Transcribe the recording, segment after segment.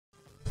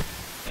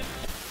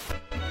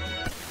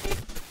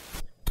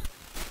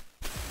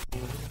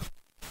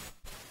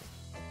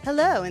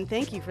Hello, and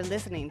thank you for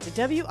listening to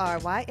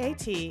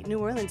WRYAT, New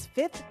Orleans'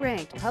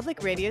 fifth-ranked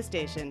public radio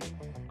station.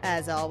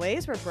 As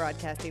always, we're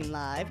broadcasting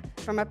live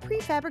from a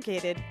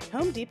prefabricated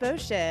Home Depot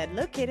shed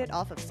located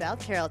off of South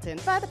Carrollton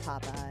by the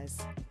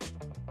Popeyes.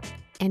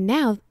 And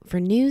now for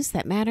news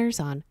that matters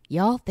on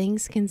Y'all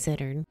Things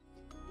Considered.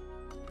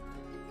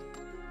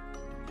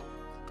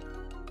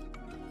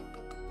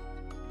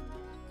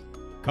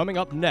 Coming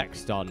up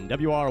next on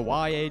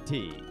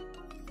WRYAT,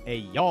 a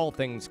Y'all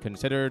Things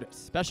Considered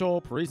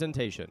special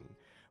presentation.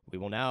 We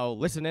will now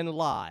listen in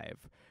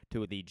live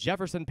to the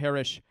Jefferson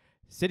Parish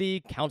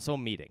City Council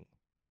meeting.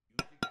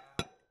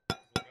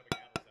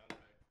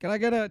 Can I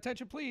get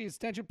attention, please?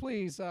 Attention,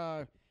 please.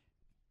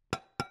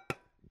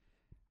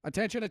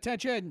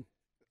 Attention.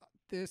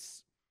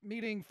 This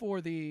meeting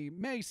for the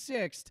May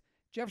 6th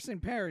Jefferson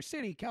Parish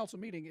City Council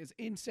meeting is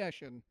in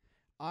session.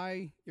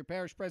 I, your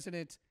parish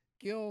president,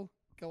 Gil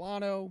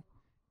Galano,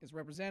 is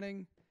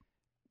representing.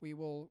 We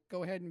will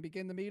go ahead and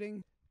begin the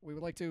meeting. We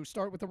would like to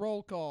start with the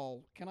roll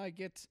call. Can I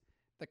get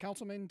the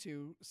councilmen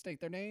to state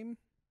their name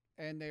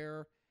and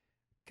their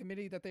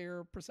committee that they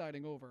are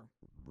presiding over?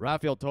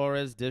 Rafael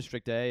Torres,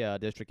 District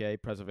A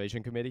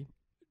Preservation Committee.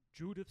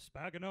 Judith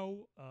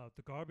Spagano,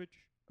 the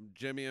garbage.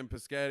 Jimmy and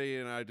Pischetti,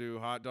 and I do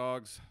hot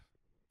dogs.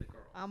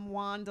 I'm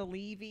Wanda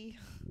Levy.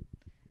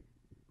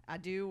 I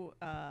do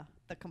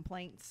the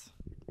complaints.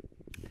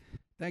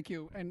 Thank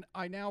you. And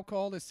I now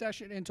call this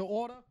session into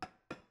order.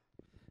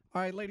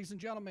 All right, ladies and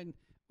gentlemen,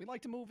 we'd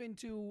like to move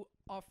into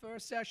our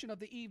first session of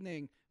the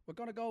evening. We're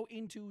going to go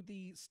into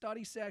the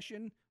study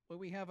session where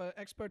we have an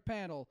expert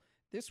panel.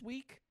 This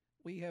week,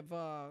 we have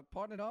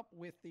partnered up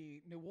with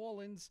the New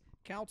Orleans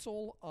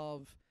Council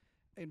of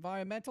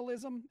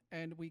Environmentalism,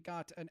 and we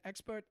got an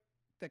expert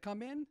that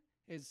come in.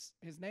 His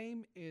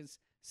name is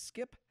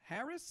Skip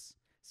Harris.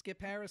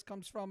 Skip Harris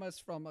comes from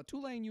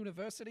Tulane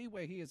University,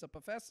 where he is a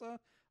professor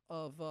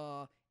of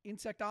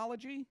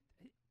insectology.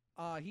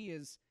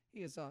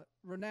 He is a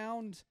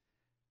renowned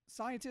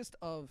scientist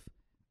of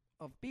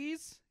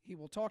bees. He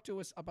will talk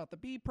to us about the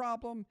bee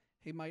problem.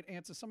 He might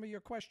answer some of your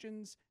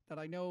questions that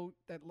I know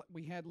that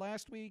we had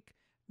last week.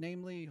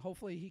 Namely,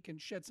 hopefully he can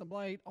shed some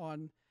light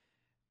on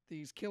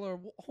these killer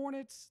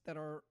hornets that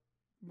are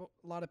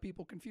a lot of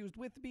people confused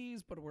with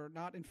bees, but were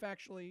not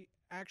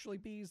actually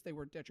bees. They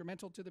were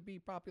detrimental to the bee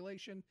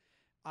population.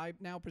 I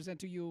now present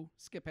to you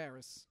Skip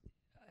Harris.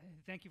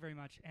 Thank you very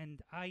much.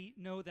 And I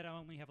know that I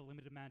only have a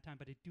limited amount of time,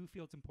 but I do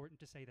feel it's important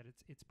to say that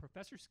it's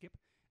Professor Skip,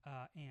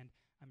 and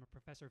I'm a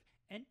professor of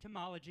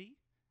entomology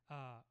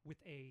with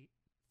a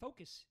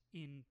focus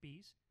in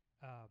bees.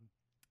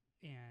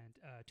 And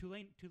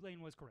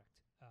Tulane was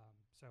correct.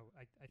 So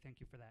I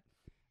thank you for that.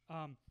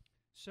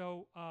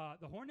 So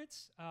the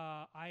hornets,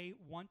 I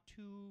want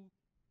to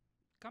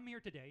come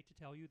here today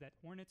to tell you that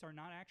hornets are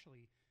not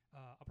actually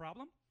a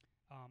problem.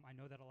 I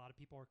know that a lot of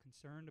people are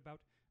concerned about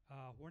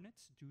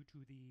hornets due to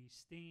the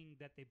sting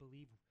that they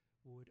believe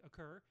would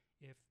occur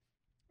if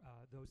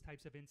those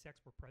types of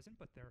insects were present,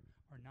 but there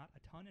are not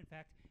a ton. In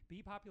fact,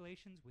 bee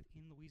populations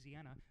within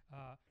Louisiana.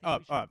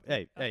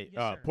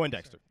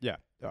 Poindexter. Yeah.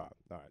 All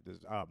right. This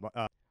is,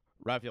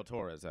 Rafael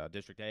Torres,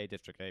 District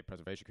A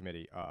Preservation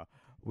Committee.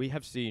 We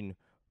have seen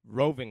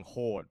roving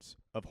hordes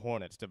of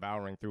hornets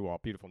devouring through our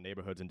beautiful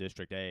neighborhoods in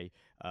District A.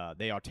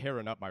 They are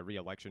tearing up my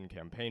re-election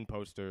campaign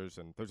posters,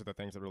 and those are the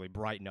things that really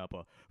brighten up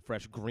a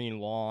fresh green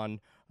lawn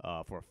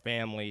for a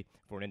family,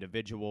 for an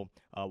individual.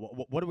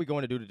 What are we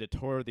going to do to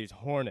deter these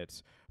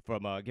hornets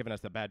from giving us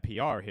the bad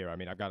PR here? I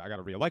mean, I got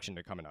a re-election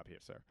coming up here,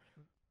 sir.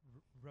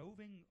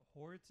 Roving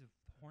hordes of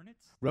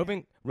hornets?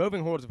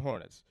 Roving hordes of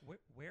hornets.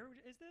 Where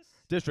is this?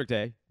 District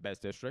A,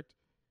 best district.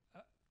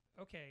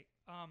 Okay.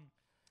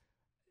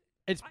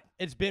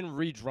 It's been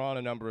redrawn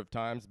a number of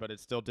times, but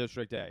it's still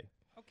District A.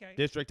 Okay.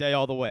 District A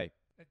all the way.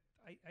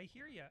 I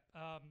hear you.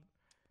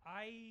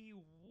 I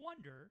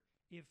wonder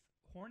if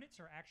hornets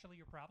are actually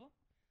your problem.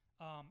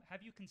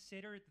 Have you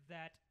considered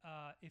that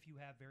if you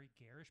have very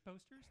garish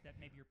posters that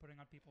maybe you're putting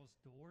on people's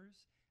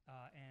doors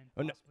and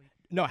possibly...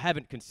 No, I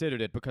haven't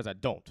considered it because I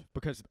don't.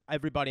 Because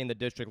everybody in the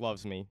district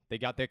loves me. They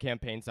got their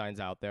campaign signs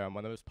out there. I'm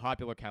one of the most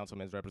popular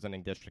councilmen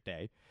representing District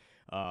A.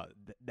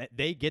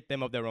 They get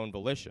them of their own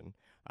volition.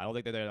 I don't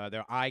think that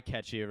they're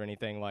eye-catchy or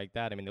anything like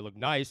that. I mean, they look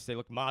nice. They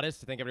look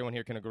modest. I think everyone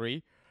here can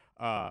agree.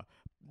 But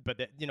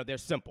they're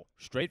simple,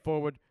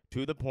 straightforward,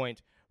 to the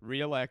point.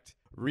 Reelect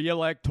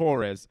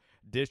Torres,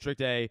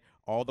 District A,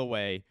 all the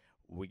way.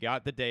 We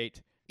got the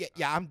date.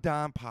 Yeah, I'm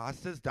Don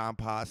Pastas.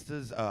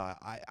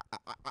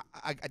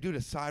 I do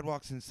the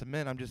sidewalks in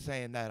cement. I'm just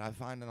saying that I'm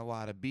finding a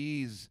lot of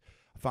bees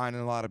on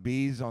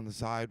the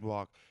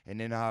sidewalk, and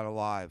they're not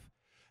alive.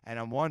 And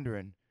I'm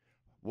wondering,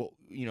 well,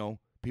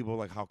 people are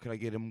like, how can I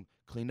get them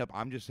cleaned up?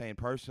 I'm just saying,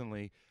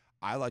 personally,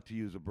 I like to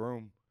use a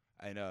broom.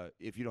 And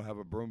if you don't have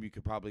a broom, you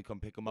could probably come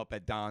pick them up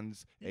at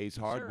Don's Ace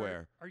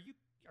Hardware. Are you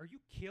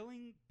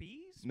killing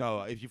bees?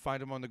 No, if you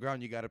find them on the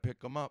ground, you got to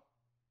pick them up.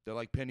 They're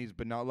like pennies,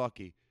 but not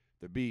lucky.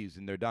 They're bees,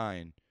 and they're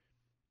dying.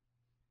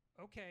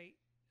 Okay.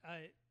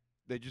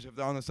 They just, if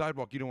they're on the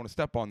sidewalk, you don't want to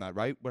step on that,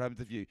 right? What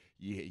happens if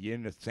you're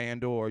in a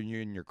sandal or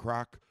you're in your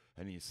croc?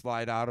 and you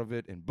slide out of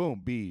it, and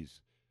boom,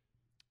 bees.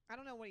 I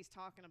don't know what he's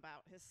talking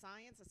about. His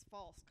science is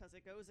false because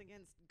it goes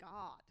against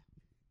God.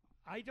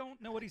 I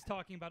don't know what he's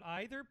talking about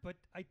either, but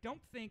I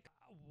don't think.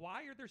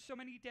 Why are there so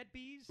many dead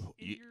bees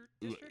in your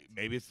district?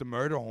 Maybe it's the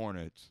murder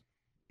hornets.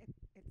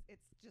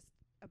 It's just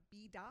a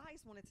bee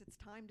dies when it's its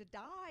time to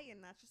die,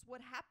 and that's just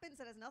what happens.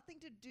 It has nothing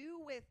to do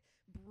with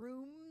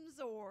brooms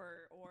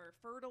or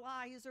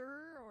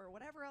fertilizer or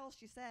whatever else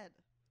you said.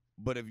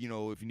 But if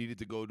you needed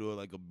to go to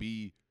like a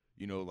bee,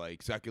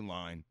 like second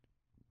line,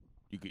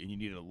 and you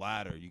needed a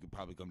ladder, you could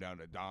probably come down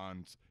to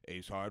Don's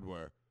Ace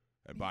Hardware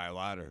and buy a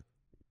ladder.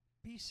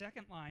 Bee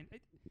second line.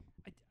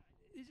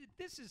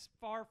 This is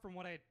far from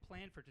what I had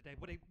planned for today.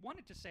 What I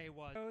wanted to say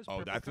was,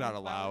 oh, that's not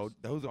allowed.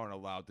 Those aren't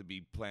allowed to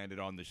be planted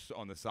on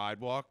the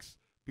sidewalks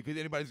because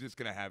anybody's just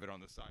gonna have it on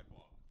the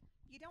sidewalk.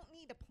 You don't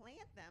need to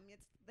plant them.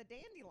 It's the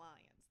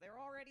dandelions. They're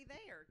already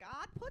there.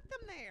 God put them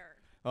there.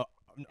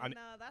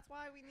 That's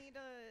why we need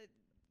to,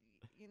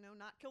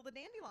 not kill the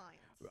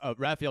dandelions.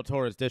 Raphael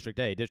Torres, District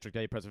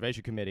A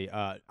Preservation Committee.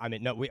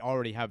 No, we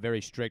already have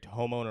very strict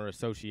homeowner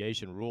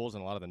association rules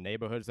in a lot of the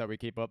neighborhoods that we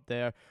keep up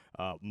there.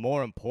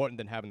 More important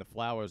than having the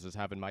flowers is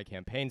having my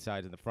campaign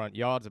signs in the front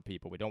yards of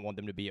people. We don't want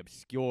them to be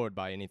obscured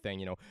by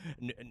anything,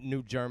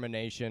 new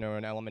germination or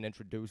an element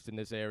introduced in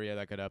this area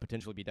that could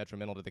potentially be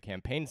detrimental to the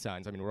campaign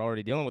signs. I mean, we're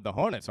already dealing with the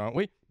hornets, aren't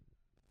we?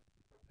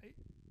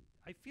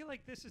 I feel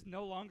like this is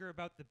no longer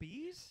about the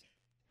bees.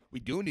 We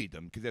do need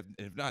them because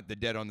if not, they're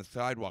dead on the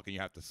sidewalk and you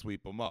have to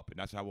sweep them up. And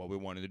that's not what we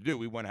wanted to do.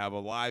 We want to have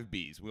live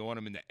bees. We want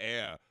them in the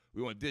air.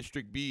 We want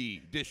District B,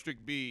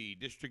 District B,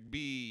 District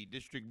B,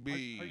 District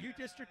B. Are you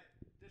District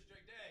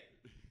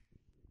A?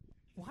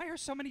 Why are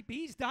so many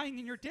bees dying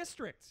in your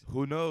district?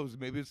 Who knows?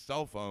 Maybe it's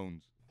cell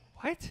phones.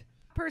 What?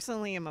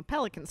 Personally, I'm a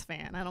Pelicans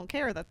fan. I don't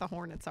care that the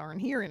Hornets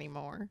aren't here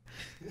anymore.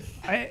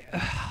 And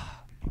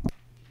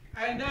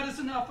that is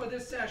enough for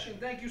this session.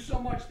 Thank you so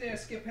much there,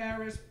 Skip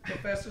Harris,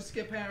 Professor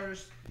Skip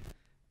Harris,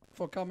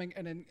 for coming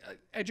and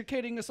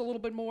educating us a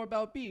little bit more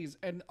about bees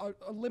and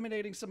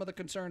eliminating some of the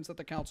concerns that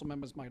the council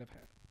members might have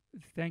had.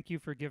 Thank you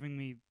for giving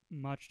me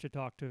much to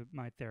talk to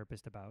my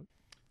therapist about.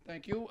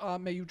 Thank you.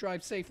 May you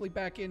drive safely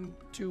back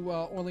into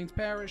Orleans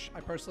Parish.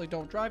 I personally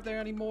don't drive there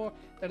anymore.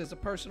 That is a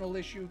personal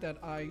issue that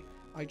I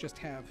just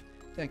have.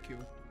 Thank you.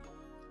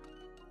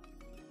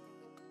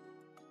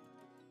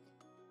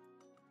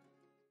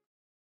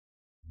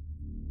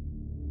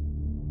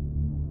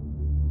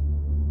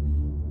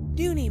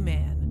 Noonie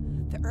Man.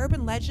 The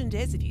urban legend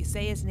is if you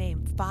say his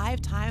name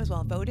 5 times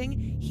while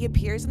voting, he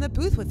appears in the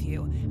booth with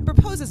you and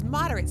proposes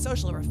moderate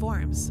social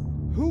reforms.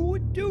 Who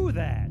would do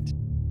that?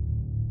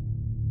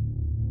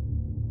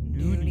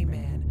 Noonie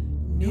Man.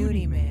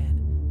 Noonie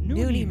Man.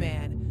 Noonie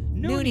Man.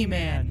 Noonie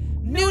Man.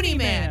 Noonie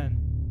Man.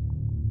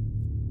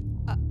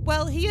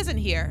 Well, he isn't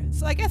here,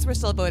 so I guess we're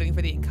still voting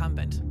for the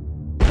incumbent.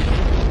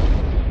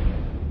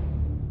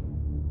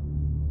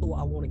 So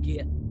I want to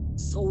get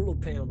solar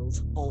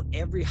panels on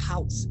every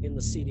house in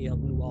the city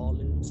of New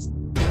Orleans.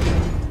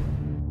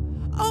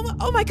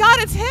 Oh my God,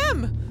 it's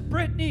him!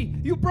 Brittany,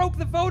 you broke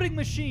the voting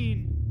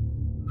machine!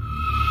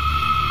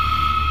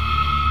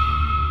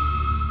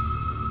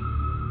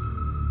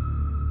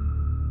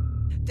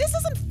 This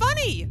isn't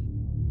funny!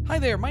 Hi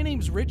there, my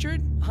name's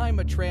Richard. I'm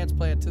a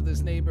transplant to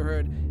this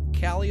neighborhood,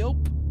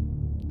 Calliope.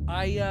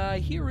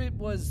 I hear it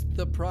was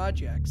the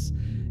projects.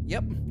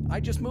 Yep, I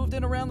just moved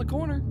in around the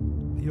corner.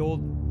 The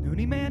old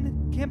Noonie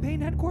Man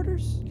campaign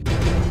headquarters?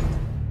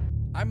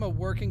 I'm a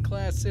working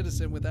class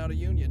citizen without a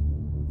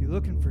union. You're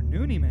looking for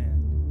Noonie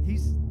Man?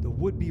 He's the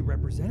would-be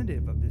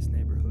representative of this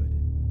neighborhood.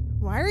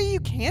 Why are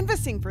you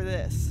canvassing for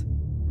this?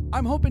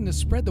 I'm hoping to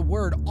spread the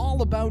word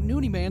all about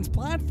Noonie Man's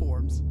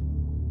platforms.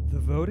 The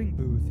voting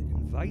booth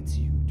invites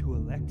you to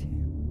elect him.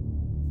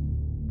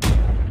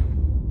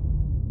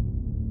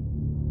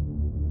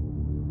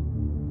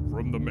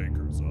 From the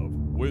makers of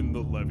When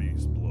the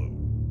Levees Blow.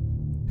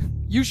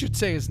 You should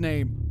say his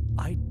name.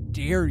 I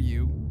dare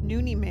you.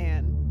 Noonie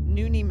Man.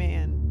 Noonie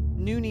Man.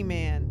 Noonie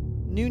Man.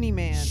 Noonie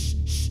Man.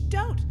 Shh,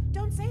 don't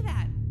say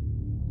that.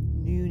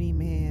 Noonie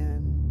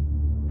Man.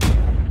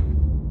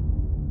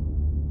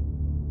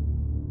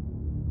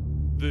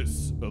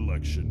 This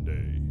election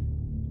day.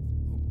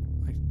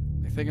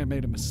 I think I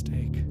made a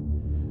mistake.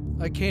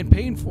 I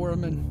campaigned for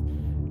him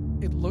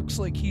and it looks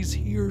like he's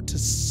here to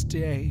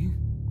stay.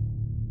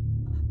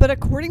 But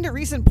according to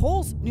recent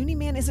polls, Noonie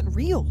Man isn't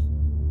real.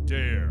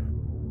 Dare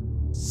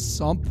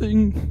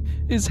Something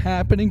is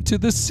happening to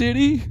the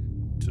city.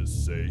 to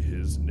say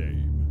his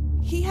name.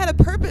 He had a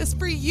purpose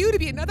for you to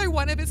be another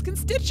one of his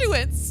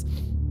constituents.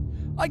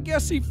 I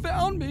guess he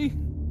found me.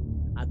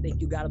 I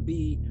think you gotta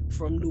be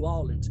from New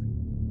Orleans.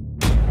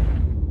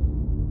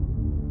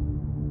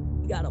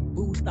 You gotta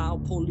boost our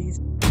police.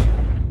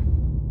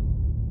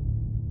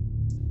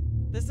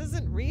 This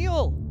isn't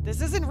real.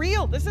 This isn't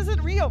real. This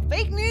isn't real.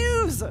 Fake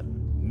news.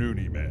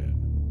 Noonie Man,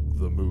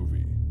 the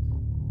movie.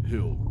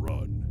 He'll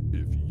run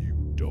if you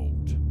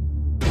don't.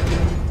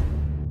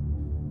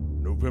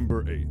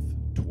 November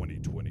 8th,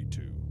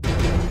 2022.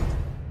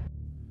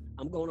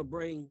 I'm gonna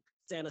bring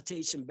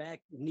sanitation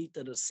back neath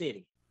of the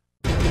city.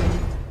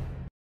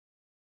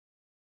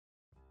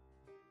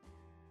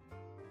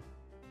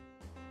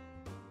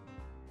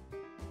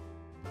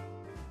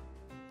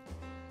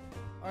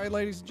 All right,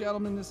 ladies and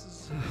gentlemen, this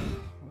is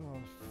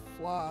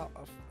flop.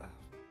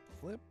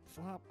 Flip,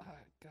 flop.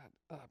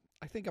 God,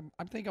 I think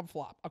I'm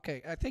flop.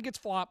 Okay, I think it's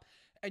flop,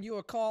 and you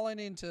are calling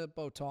into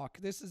Boat Talk.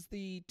 This is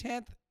the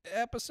 10th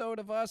episode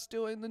of us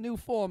doing the new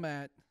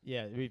format.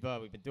 Yeah, we've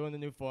been doing the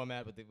new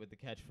format with the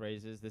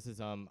catchphrases. This is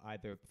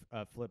either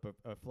flip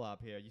or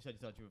flop here. You said you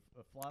thought you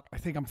were flop. I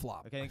think I'm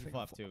flop. Okay, I think you're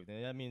flop too.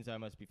 Then that means I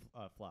must be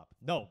flop.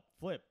 No,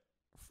 flip.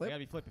 Flip. You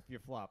gotta be flip if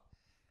you're flop.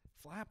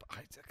 Flap.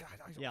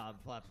 Yeah, I'm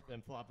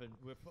flopping.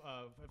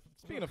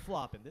 Speaking of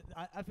flopping,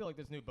 I feel like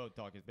this new Boat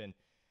Talk has been,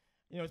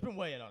 it's been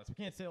weighing on us. We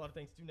can't say a lot of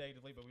things too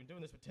negatively, but we've been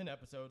doing this for 10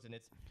 episodes, and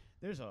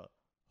there's a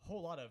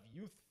whole lot of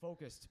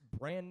youth-focused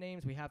brand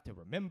names we have to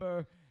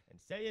remember and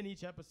say in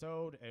each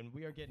episode, and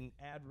we are getting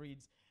ad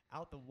reads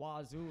out the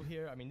wazoo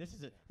here. I mean, this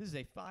is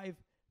a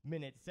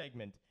 5-minute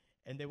segment,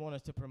 and they want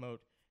us to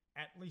promote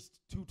at least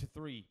 2 to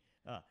 3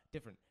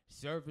 different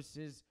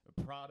services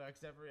or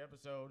products every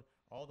episode,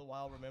 all the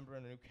while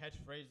remembering new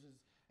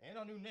catchphrases and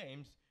our new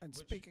names. And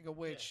speaking of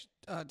which,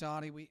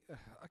 Donnie,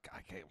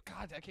 I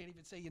can't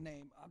even say your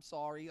name. I'm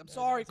sorry. I'm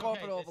sorry,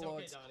 corporate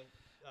overlords. It's okay,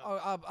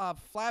 Donnie.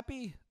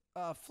 Flappy.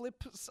 Flip,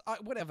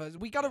 whatever.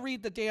 We got to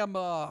read the damn.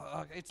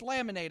 It's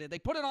laminated. They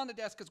put it on the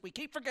desk because we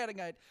keep forgetting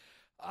it.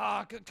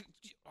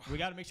 We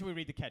got to make sure we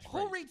read the catchphrase.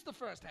 Who reads the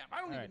first half? I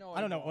don't even know.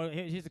 I don't know. Well,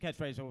 here's the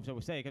catchphrase. So we'll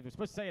say it because we're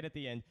supposed to say it at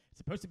the end. It's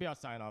supposed to be our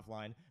sign-off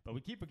line, but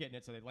we keep forgetting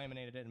it, so they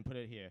laminated it and put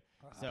it here.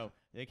 So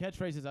the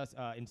catchphrase is us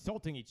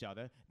insulting each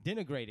other,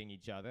 denigrating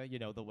each other.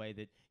 The way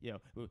that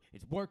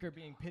it's worker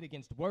being pit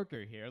against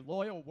worker here.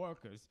 Loyal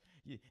workers,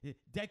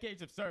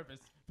 decades of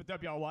service for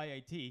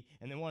WRYAT,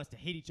 and they want us to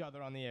hate each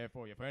other on the air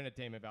for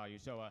entertainment value.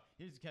 So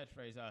here's the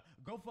catchphrase: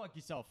 "Go fuck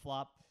yourself,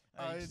 flop."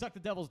 Suck the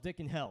devil's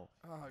dick in hell.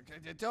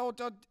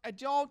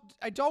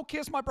 Don't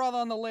kiss my brother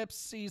on the lips,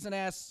 season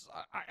ass.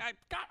 I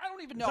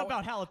don't even know. It's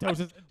about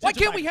halitosis. Why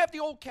can't we have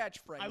the old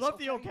catchphrase? I love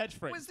the old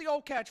catchphrase. Where's the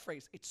old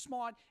catchphrase? It's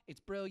smart. It's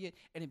brilliant.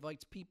 It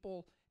invites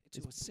people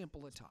to a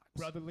simpler times.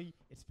 Brotherly.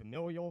 It's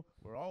familial.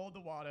 We're all in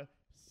the water.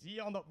 See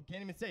on the.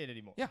 Can't even say it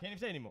anymore. Yeah. Can't even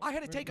say it anymore. I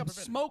had to take up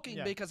smoking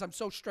because I'm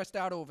so stressed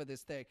out over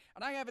this thing,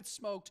 and I haven't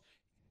smoked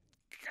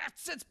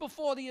since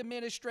before the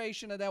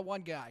administration of that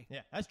one guy. Yeah,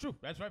 that's true.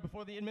 That's right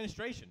before the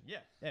administration. Yeah.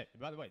 Hey,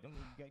 by the way, don't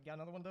you got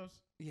another one of those?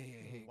 Yeah.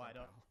 Wide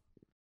up.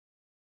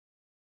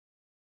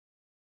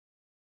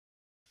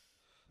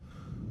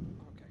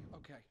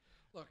 Okay.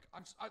 Look,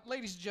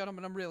 ladies and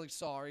gentlemen, I'm really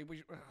sorry.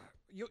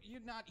 You're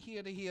not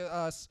here to hear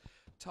us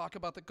talk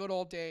about the good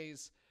old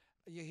days.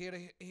 You're here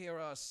to hear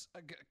us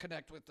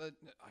connect with the,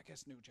 I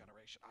guess, new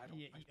generation.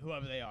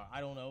 Whoever they are. I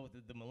don't know.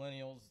 The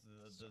millennials,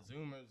 the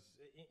Zoomers,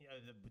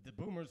 the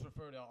boomers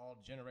refer to all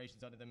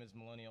generations under them as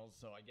millennials,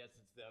 so I guess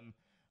it's them.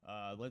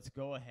 Let's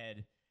go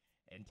ahead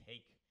and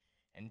take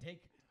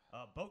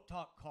a Boat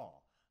Talk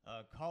call.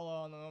 Call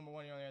on the number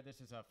one here.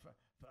 This is a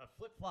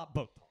flip-flop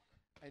Boat Talk.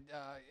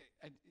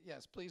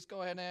 Yes, please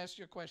go ahead and ask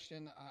your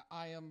question.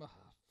 I am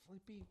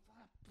flippy.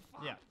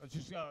 Flop. Yeah, let's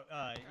just go.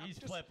 He's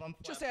flip. I'm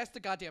flip. Just ask the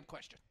goddamn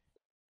question.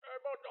 Hey,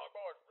 Boat Talk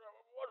boys,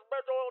 what's the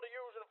best oil to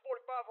use in a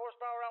 45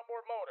 horsepower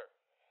outboard motor?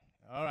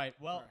 All right.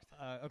 Well,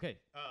 okay.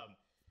 I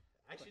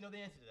actually know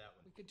the answer to that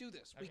one. We could do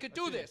this. Okay, we could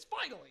do this.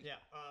 Finally. Yeah.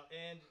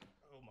 And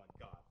oh my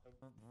God.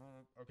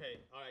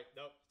 Okay. All right.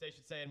 Nope.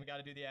 Station's saying we got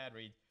to do the ad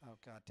read. Oh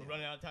God damn. We're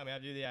running out of time. We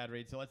have to do the ad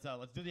read. So let's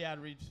do the ad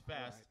reads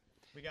fast.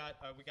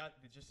 Right. We got.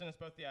 They just sent us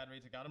both the ad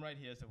reads. I got them right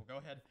here. So we'll go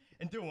ahead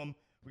and do them.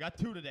 We got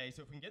 2 today.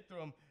 So if we can get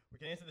through them, we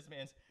can answer this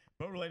man's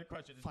boat-related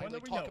question. It's finally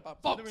one that we talk know.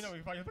 about boats.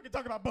 We can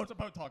talk about boats on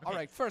Boat Talk. Okay. All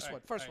right. First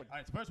one. All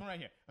right. So first one right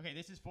here. Okay.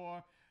 This is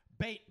for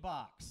Bait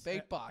Box.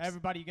 Bait Box.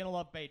 Everybody, you're gonna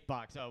love Bait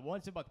Box.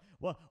 Once a month.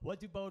 Well, what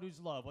do boaters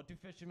love? What do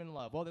fishermen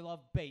love? Well, they love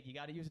bait. You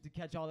got to use it to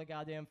catch all the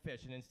goddamn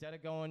fish. And instead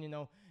of going,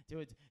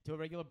 to a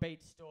regular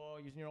bait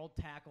store, using your old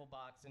tackle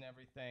box and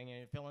everything,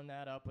 and filling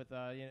that up with,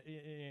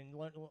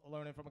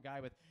 learning from a guy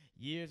with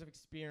years of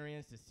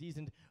experience, a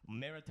seasoned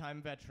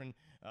maritime veteran,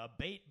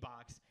 Bait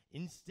Box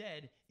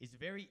instead is a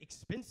very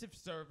expensive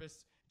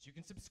service that you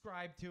can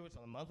subscribe to. It's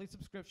on a monthly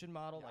subscription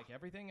model, like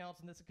everything else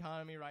in this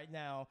economy right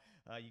now.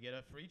 You get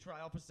a free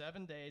trial for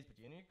 7 days, but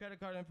you enter your credit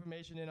card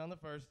information in on the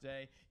first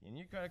day, and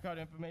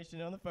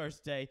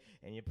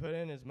you put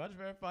in as much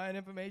verifying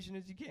information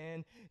as you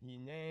can, your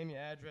name, your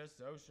address,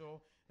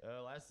 social,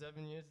 last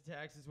 7 years of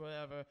taxes,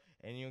 whatever,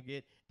 and you'll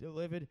get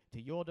delivered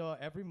to your door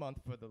every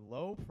month for the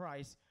low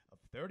price of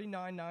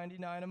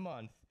 $39.99 a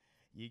month.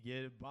 You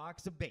get a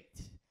box of bait.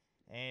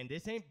 And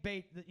this ain't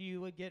bait that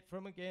you would get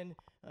from, again,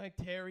 like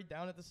Terry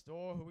down at the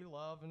store, who we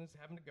love and is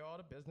having to go out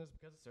of business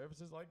because of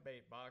services like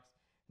Bait Box.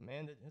 A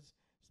man that has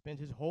spent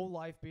his whole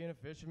life being a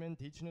fisherman,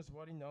 teaching us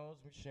what he knows.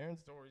 We're sharing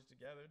stories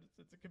together.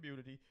 It's a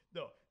community.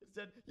 No,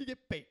 instead, you get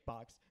Bait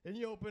Box, and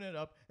you open it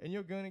up, and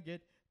you're going to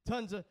get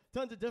tons of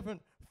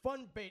different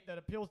fun bait that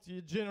appeals to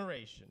your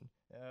generation,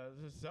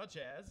 such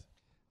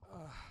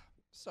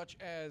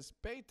as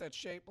bait that's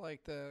shaped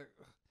like the...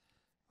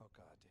 Oh,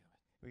 God damn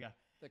it. We got...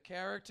 the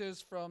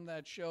characters from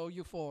that show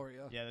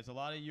Euphoria. Yeah, there's a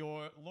lot of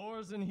your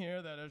lures in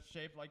here that are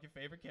shaped like your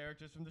favorite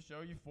characters from the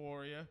show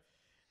Euphoria.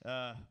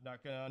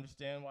 Not gonna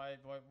understand why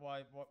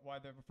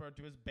they're referred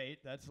to as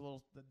bait. That's a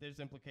little. There's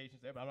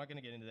implications there, but I'm not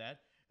gonna get into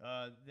that.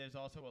 There's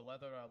also a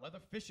leather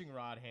fishing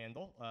rod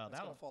handle.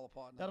 That'll fall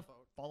apart. That'll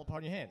fall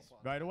apart in your hands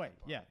right away.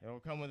 Yeah, it'll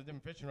come with a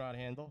different fishing rod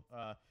handle.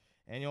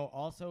 And you'll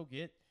also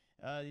get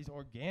these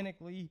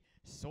organically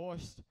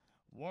sourced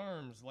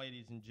worms,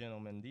 ladies and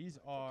gentlemen. These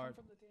are come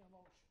from the damn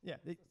ocean. yeah.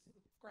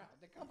 Ground.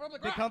 They come from the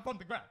They ground. come from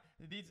the ground.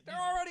 They're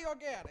already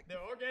organic. They're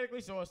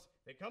organically sourced.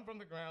 They come from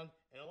the ground,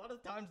 and a lot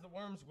of times the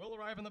worms will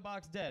arrive in the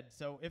box dead.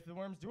 So if the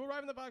worms do arrive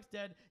in the box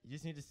dead, you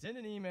just need to send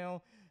an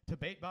email to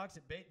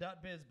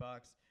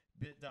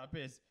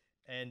baitbox@bait.biz,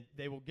 and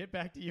they will get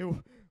back to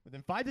you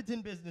within 5 to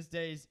 10 business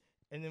days,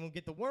 and then we'll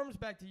get the worms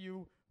back to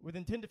you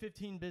within 10 to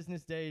 15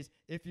 business days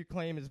if your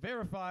claim is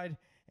verified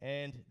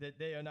and that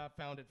they are not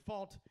found at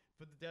fault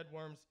for the dead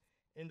worms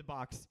in the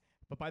box.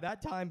 But by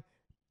that time,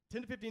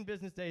 10 to 15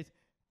 business days,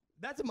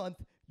 that's a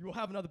month, you will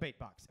have another bait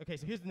box. Okay,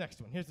 so here's the next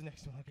one.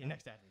 Okay,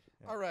 next ad read.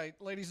 All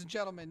right, ladies and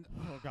gentlemen.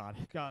 Oh, God,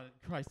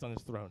 Christ on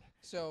his throne.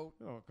 So.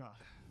 Oh, God.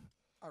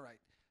 All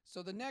right.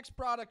 So the next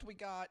product we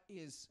got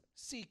is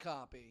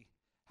C-Copy.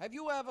 Have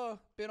you ever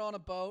been on a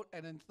boat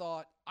and then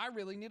thought, I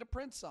really need to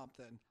print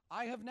something?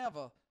 I have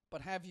never,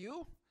 but have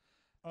you?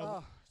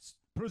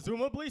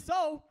 Presumably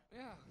so.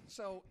 Yeah.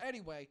 So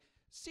anyway,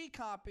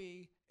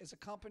 C-Copy is a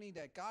company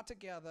that got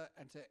together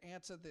and to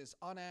answer this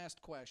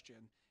unasked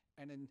question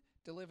and then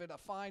delivered a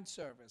fine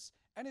service.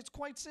 And it's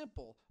quite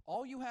simple.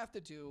 All you have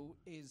to do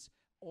is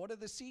order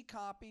the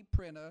C-Copy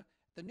printer,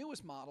 the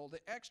newest model, the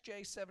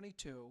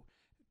XJ72.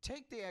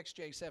 Take the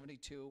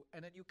XJ72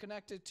 and then you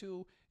connect it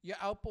to your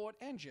outboard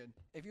engine.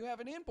 If you have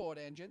an inboard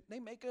engine, they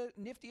make a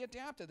nifty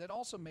adapter that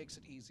also makes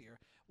it easier.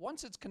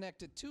 Once it's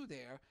connected to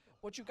there,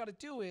 what you got to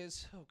do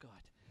is,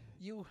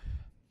 you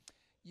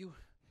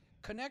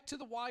connect to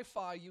the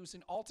Wi-Fi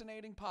using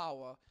alternating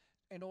power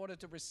in order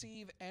to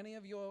receive any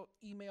of your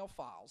email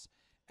files.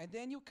 And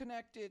then you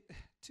connect it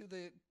to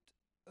the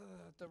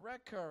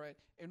direct current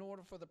in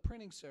order for the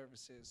printing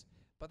services.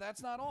 But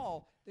that's not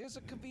all. There's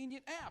a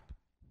convenient app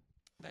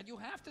that you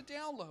have to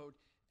download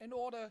in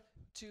order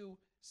to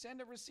send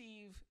and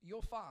receive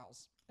your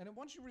files. And then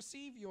once you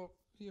receive your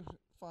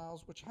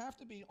files, which have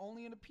to be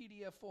only in a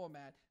PDF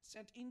format,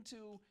 sent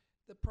into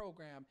the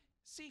program,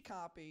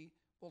 C-Copy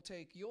will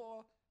take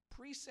your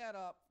pre-set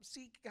up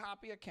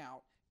C-Copy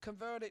account,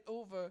 convert it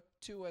over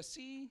to a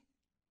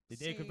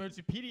They convert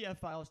your PDF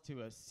files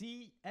to a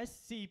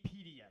CSC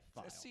PDF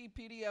file. A C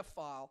PDF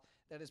file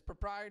that is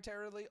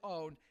proprietarily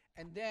owned,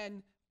 and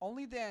then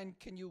only then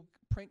can you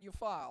print your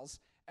files.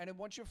 And then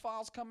once your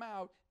files come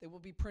out, they will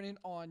be printed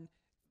on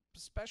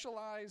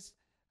specialized,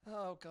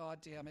 oh god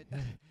damn it,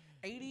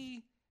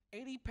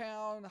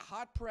 80-pound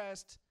hot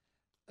pressed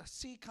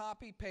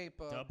C-Copy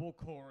paper. Double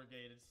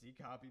corrugated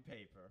C-Copy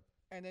paper.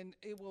 And then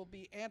it will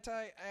be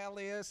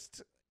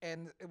anti-aliased,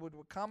 and it would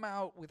come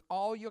out with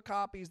all your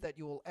copies that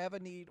you will ever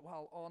need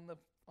while while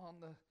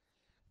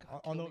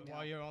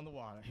you're on the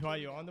water, while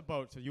you're on the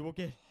boat. So you will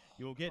get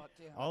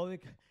all the.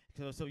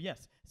 So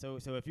yes. So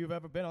if you've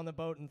ever been on the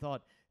boat and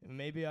thought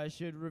maybe I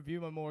should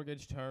review my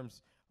mortgage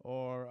terms,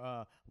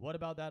 or what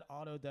about that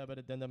auto debit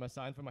addendum I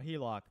signed for my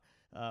HELOC?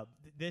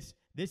 This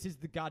is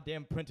the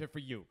goddamn printer for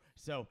you.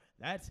 So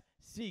that's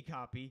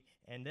C-Copy,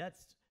 and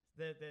that's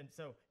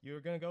so you're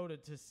gonna go to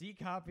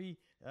ccopy.com.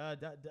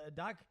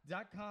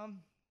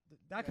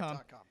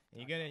 And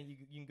you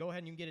can go ahead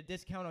and you can get a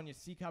discount on your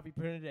C-Copy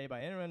printer today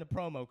by entering the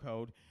promo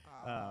code,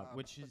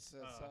 which is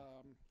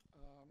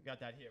we got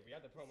that here. We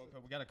got the promo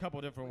code. We got a couple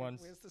different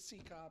ones. Where's the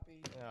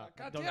C-Copy?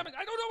 God damn it!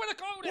 I don't know where the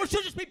code is. Well, it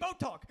should just be boat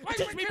talk. It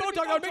should just be boat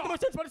talk. That would make the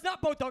most sense, but it's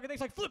not boat talk. It's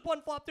like flip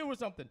one, flop two, or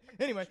something.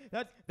 Anyway,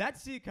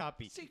 that's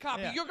C-Copy.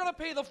 C-Copy. Yeah. You're gonna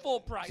pay the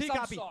full price. C-Copy.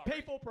 I'm sorry. Pay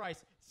full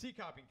price.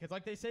 C-Copy. Because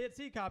like they say at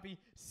C-Copy,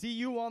 see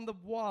you on the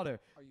water.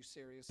 Are you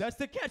serious? That's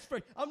the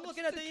catchphrase. I'm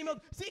looking at the email.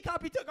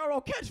 C-Copy took our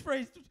old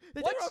catchphrase.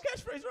 They took our old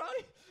catchphrase,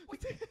 Ronnie.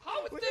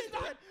 How is this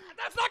not?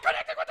 That's not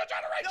connected with the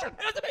generation. No, it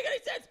doesn't make any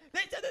sense.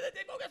 They said that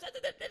they focus on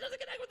it doesn't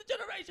connect with the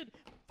generation.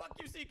 Fuck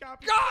you,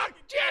 C-Copy. God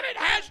damn it!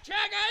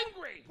 Hashtag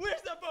angry.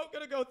 Where's that vote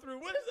gonna go through?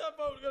 When is that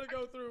vote gonna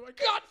go through? I God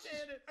can't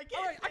stand it. I can't.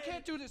 All right, I stand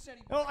can't it. do this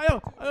anymore. Oh, I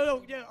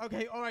know. Yeah,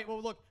 okay, all right. Well,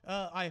 look,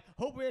 I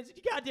hope we answered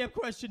your goddamn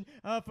question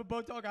for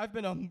Boat Talk. I've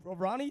been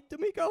Ronnie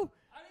D'Amico.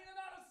 I need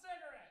another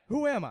cigarette.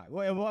 Who am I?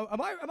 Well,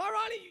 am I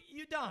Ronnie?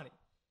 You Donnie?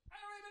 I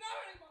don't even know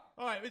anymore.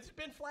 All right, it's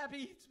been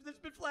Flappy. This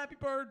has been Flappy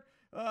Bird.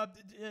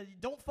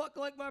 Don't fuck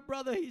like my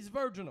brother. He's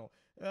virginal.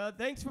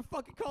 Thanks for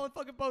fucking calling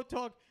fucking Boat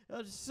Talk.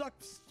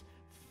 Sucks.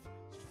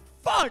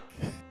 Fuck.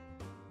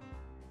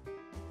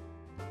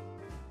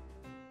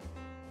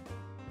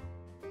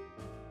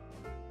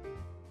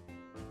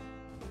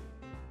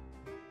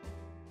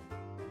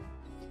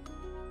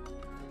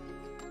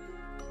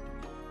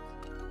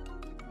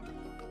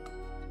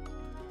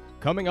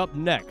 Coming up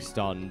next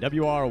on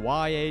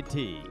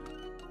WRYAT,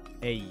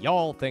 a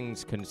Y'all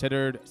Things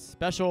Considered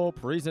special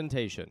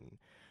presentation.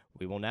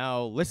 We will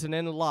now listen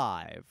in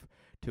live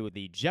to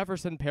the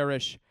Jefferson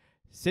Parish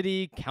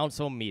City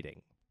Council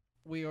meeting.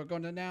 We are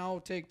going to now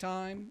take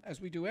time,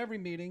 as we do every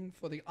meeting,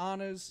 for the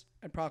honors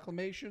and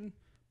proclamation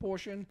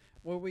portion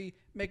where we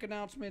make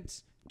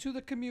announcements to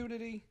the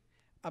community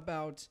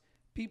about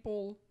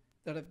people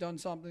that have done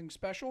something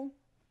special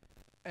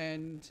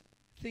and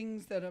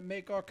things that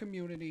make our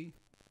community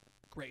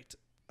great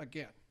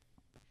again.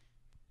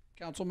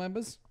 Council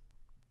members?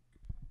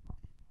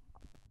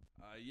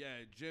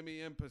 Yeah, Jimmy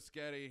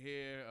Impischetti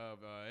here of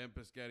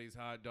Impischetti's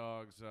Hot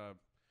Dogs,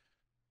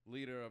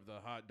 leader of the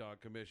Hot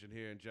Dog Commission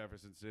here in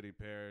Jefferson City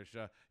Parish.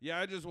 Yeah,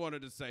 I just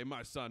wanted to say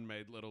my son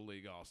made Little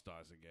League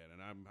All-Stars again,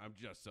 and I'm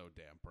just so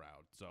damn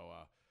proud. So,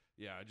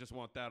 yeah, I just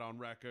want that on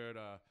record.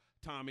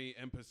 Tommy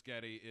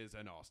Impischetti is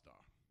an all-star.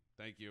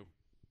 Thank you.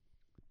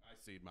 I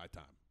cede my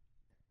time.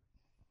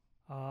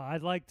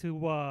 I'd like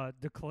to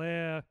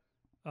declare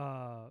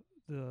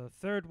the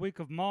third week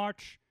of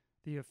March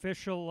the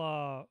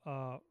official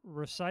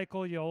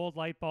Recycle Your Old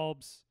Light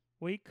Bulbs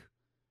week.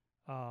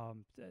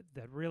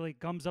 That really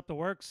gums up the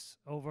works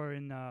over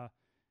in the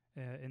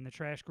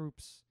trash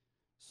groups.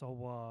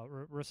 So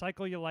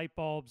recycle your light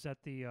bulbs at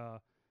the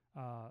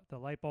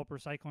light bulb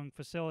recycling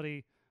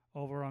facility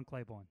over on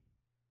Claiborne.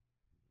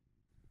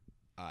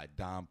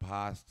 Don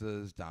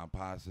Pastas.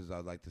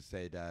 I'd like to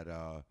say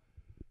that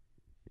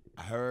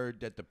I heard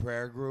that the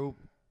prayer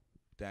group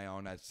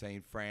down at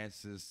St.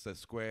 Francis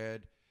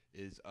Squared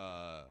is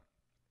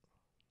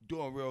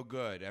doing real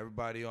good.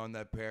 Everybody on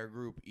that prayer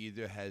group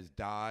either has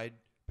died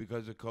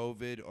because of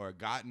COVID or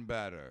gotten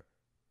better.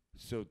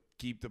 So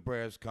keep the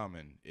prayers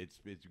coming.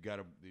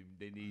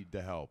 They need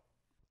the help.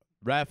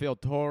 Rafael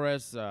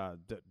Torres,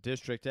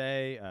 District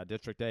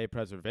A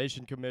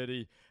Preservation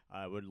Committee.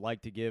 I would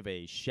like to give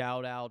a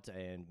shout out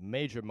and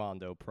major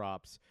mondo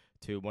props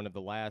to one of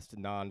the last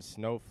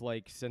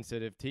non-snowflake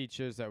sensitive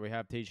teachers that we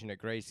have teaching at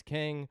Grace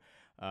King.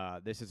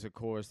 This is, of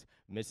course,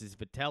 Mrs.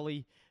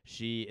 Vitelli.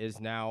 She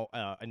is now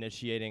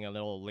initiating a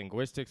little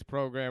linguistics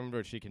program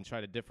where she can try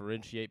to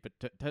differentiate, but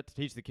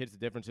teach the kids the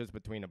differences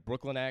between a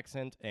Brooklyn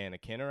accent and a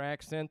Kenner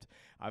accent.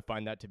 I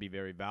find that to be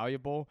very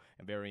valuable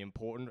and very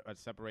important at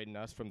separating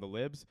us from the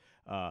libs.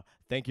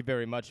 Thank you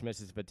very much,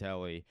 Mrs.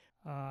 Vitelli.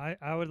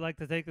 I would like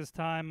to take this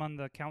time on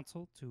the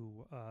council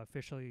to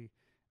officially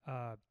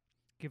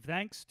give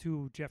thanks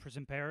to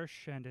Jefferson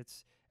Parish and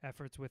its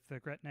efforts with the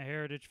Gretna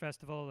Heritage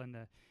Festival and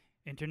the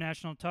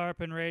International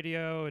Tarpon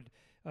Rodeo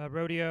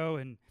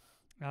and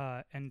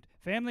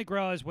Family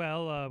Gras as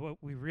well.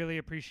 We really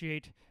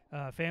appreciate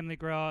Family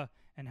Gras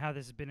and how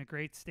this has been a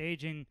great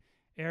staging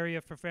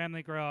area for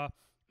Family Gras.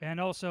 And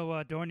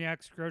also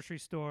Dorniak's grocery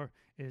store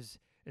is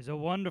a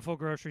wonderful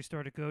grocery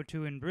store to go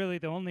to, and really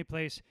the only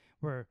place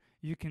where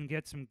you can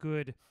get some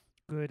good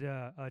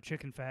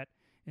chicken fat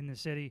in the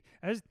city,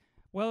 as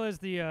well as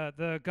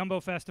the Gumbo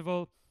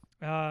Festival.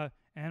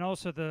 And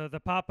also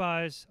the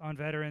Popeyes on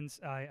Veterans,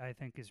 I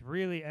think is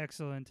really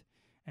excellent,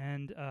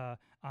 and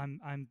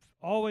I'm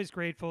always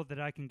grateful that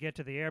I can get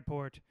to the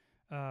airport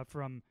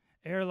from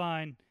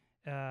airline.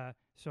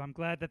 So I'm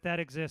glad that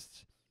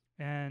exists,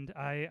 and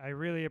I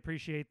really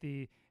appreciate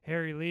the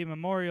Harry Lee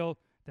Memorial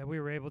that we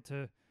were able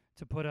to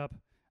put up,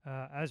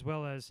 as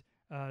well as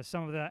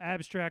some of the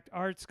abstract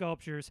art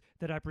sculptures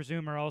that I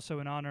presume are also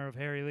in honor of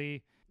Harry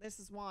Lee. This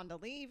is Wanda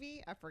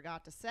Levy. I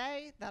forgot to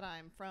say that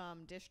I'm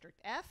from District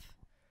F.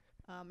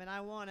 And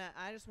I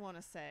just want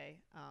to say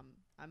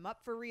I'm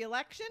up for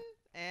re-election,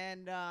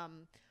 and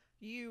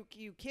you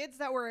kids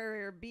that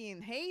were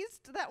being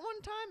hazed that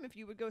one time, if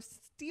you would go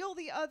steal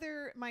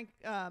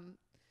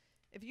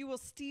if you will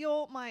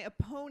steal my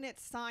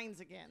opponent's signs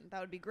again, that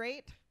would be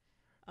great,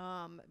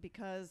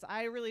 because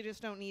I really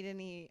just don't need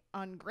any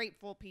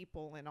ungrateful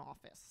people in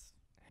office.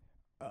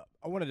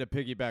 I wanted to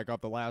piggyback off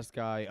the last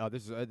guy.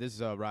 This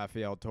is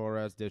Rafael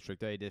Torres,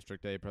 District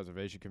A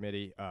Preservation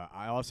Committee.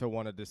 I also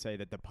wanted to say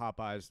that the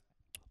Popeyes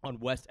on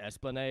West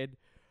Esplanade,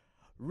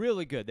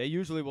 really good. They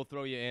usually will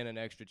throw you in an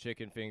extra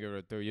chicken finger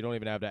or two. You don't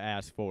even have to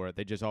ask for it.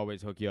 They just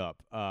always hook you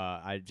up.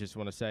 I just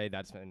want to say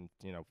that's,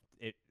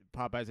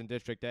 Popeyes in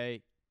District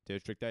A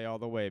all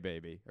the way,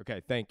 baby.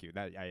 Okay, thank you.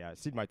 I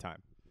cede my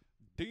time.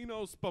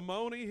 Dino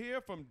Spumoni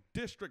here from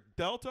District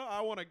Delta.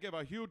 I want to give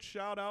a huge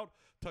shout out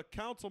to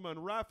Councilman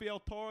Rafael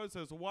Torres,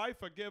 his wife,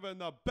 for giving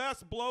the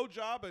best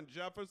blowjob in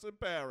Jefferson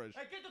Parish.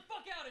 Hey, get the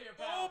fuck out of here,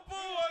 pal. Oh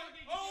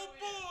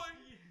boy!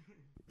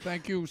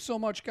 Thank you so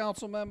much,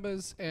 council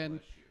members, and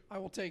I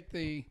will take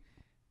the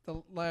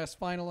last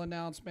final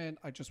announcement.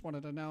 I just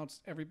wanted to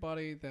announce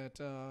everybody that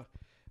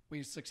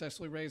we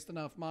successfully raised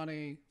enough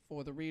money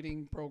for the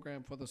reading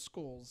program for the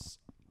schools.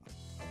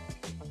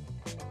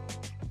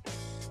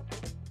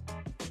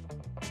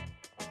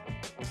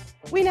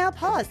 We now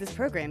pause this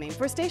programming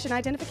for station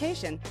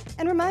identification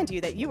and remind you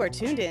that you are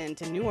tuned in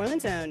to New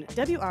Orleans' own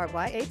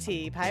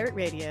WRYAT Pirate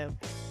Radio.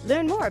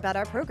 Learn more about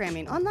our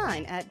programming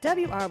online at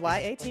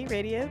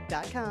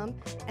WRYATradio.com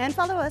and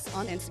follow us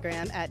on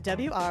Instagram at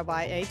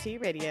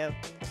WRYAT Radio.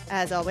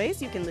 As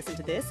always, you can listen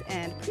to this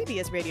and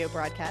previous radio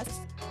broadcasts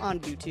on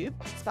YouTube,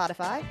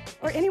 Spotify,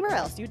 or anywhere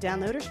else you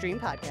download or stream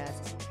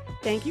podcasts.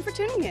 Thank you for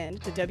tuning in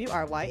to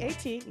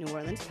WRYAT New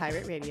Orleans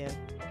Pirate Radio.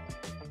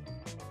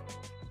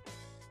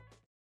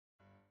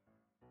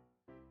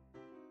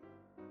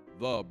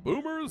 The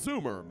Boomer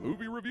Zoomer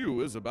movie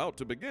review is about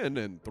to begin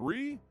in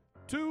 3,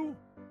 2,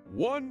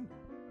 1,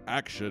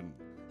 action.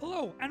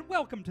 Hello, and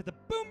welcome to the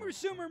Boomer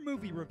Zoomer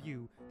Movie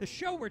Review, the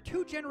show where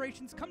two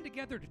generations come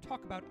together to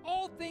talk about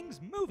all things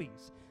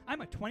movies.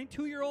 I'm a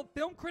 22-year-old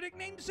film critic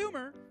named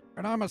Zoomer.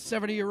 And I'm a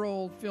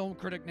 70-year-old film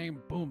critic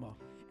named Boomer.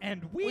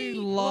 And we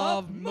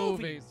love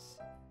movies.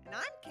 And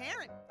I'm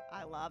Karen.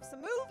 I love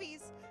some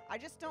movies. I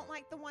just don't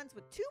like the ones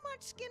with too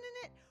much skin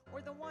in it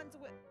or the ones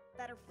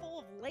that are full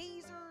of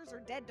lasers or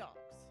dead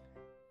dogs.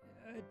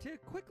 To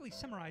quickly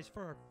summarize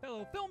for our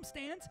fellow film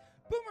stands,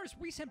 Boomer's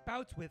recent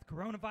bouts with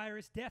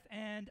coronavirus, death,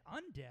 and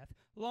undeath,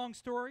 long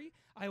story,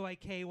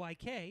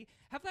 IYKYK,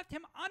 have left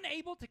him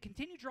unable to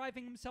continue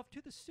driving himself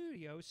to the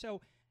studio,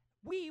 so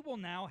we will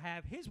now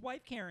have his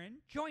wife Karen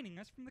joining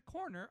us from the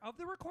corner of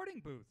the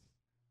recording booth.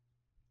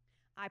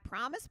 I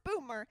promised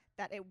Boomer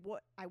that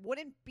I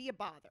wouldn't be a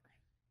bother.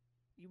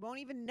 You won't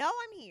even know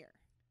I'm here.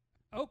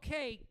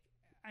 Okay,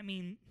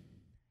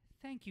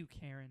 thank you,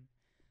 Karen.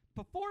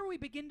 Before we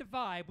begin to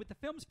vibe with the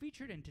films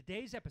featured in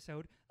today's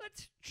episode,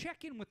 let's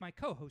check in with my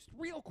co-host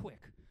real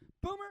quick.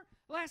 Boomer,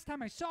 last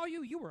time I saw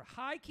you, you were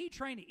high-key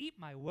trying to eat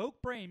my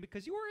woke brain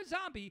because you were a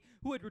zombie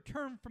who had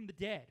returned from the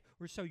dead,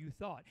 or so you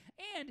thought.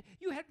 And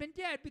you had been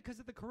dead because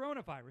of the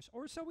coronavirus,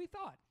 or so we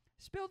thought.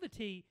 Spill the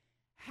tea.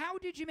 How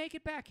did you make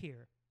it back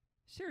here?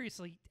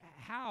 Seriously,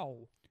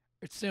 how?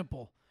 It's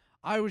simple.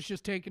 I was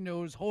just taking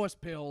those horse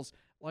pills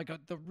like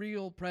the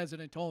real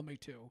president told me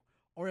to.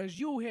 Or as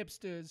you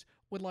hipsters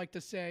would like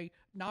to say,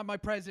 not my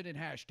president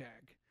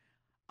hashtag.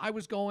 I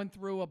was going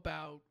through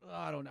about,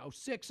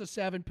 6 or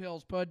 7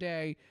 pills per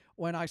day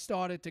when I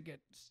started to get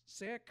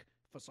sick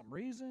for some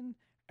reason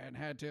and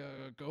had to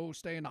go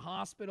stay in the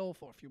hospital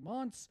for a few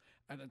months.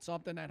 And then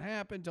something that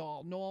happened to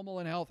all normal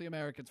and healthy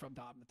Americans from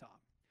time to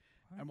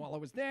time. And while I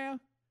was there,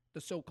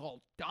 the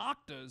so-called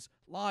doctors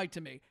lied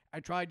to me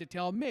and tried to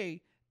tell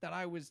me that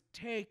I was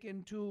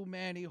taking too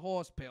many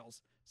horse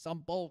pills. Some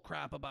bull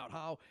crap about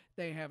how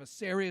they have a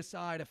serious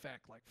side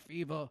effect like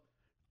fever,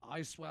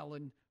 eye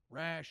swelling,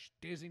 rash,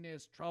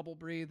 dizziness, trouble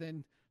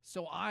breathing.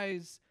 So I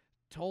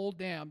told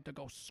them to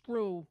go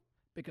screw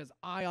because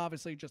I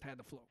obviously just had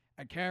the flu.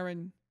 And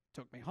Karen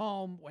took me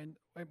home when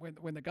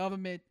the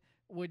government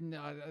wouldn't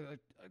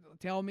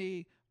tell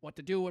me what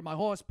to do with my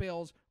horse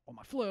pills or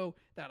my flu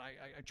that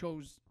I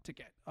chose to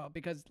get.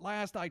 Because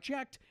last I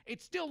checked,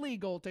 it's still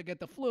legal to get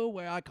the flu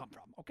where I come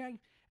from, okay?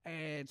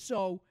 And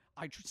so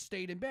I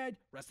stayed in bed,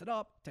 rested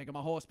up, taking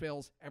my horse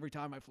pills every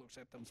time my flu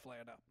symptoms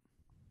flared up.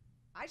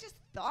 I just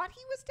thought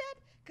he was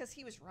dead because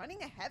he was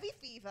running a heavy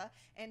fever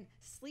and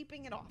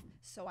sleeping it off.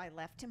 So I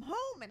left him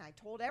home and I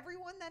told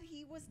everyone that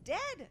he was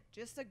dead.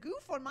 Just a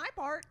goof on my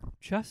part.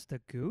 Just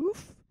a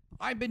goof?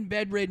 I've been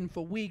bedridden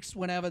for weeks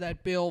whenever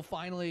that bill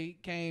finally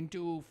came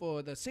due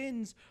for the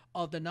sins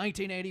of the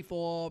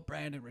 1984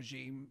 Brandon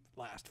regime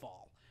last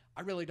fall.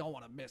 I really don't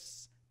want to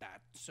miss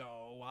that.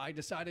 So I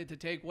decided to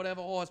take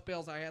whatever horse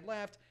pills I had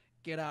left,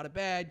 get out of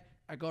bed,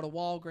 I go to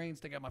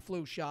Walgreens to get my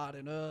flu shot,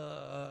 and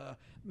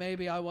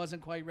maybe I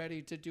wasn't quite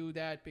ready to do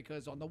that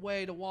because on the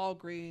way to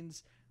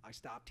Walgreens, I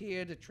stopped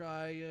here to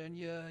try and,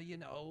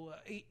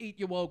 eat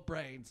your woke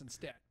brains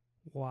instead.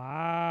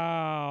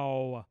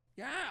 Wow.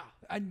 Yeah,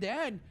 and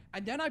then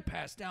I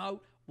passed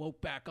out,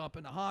 woke back up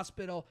in the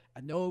hospital,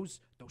 and those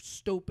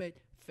stupid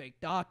fake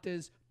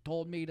doctors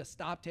told me to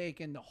stop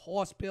taking the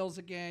horse pills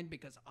again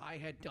because I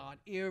had done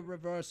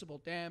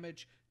irreversible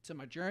damage to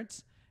my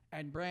joints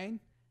and brain.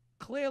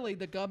 Clearly,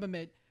 the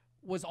government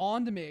was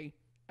on to me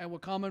and were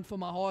coming for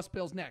my horse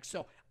pills next.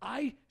 So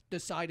I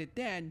decided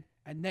then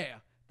and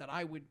there that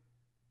I would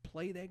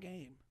play their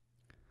game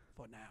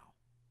for now.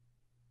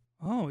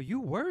 Oh, you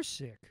were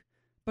sick.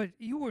 But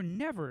you were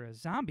never a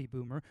zombie,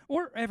 Boomer,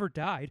 or ever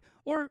died,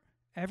 or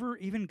ever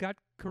even got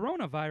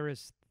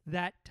coronavirus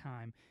that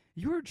time.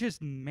 You were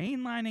just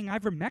mainlining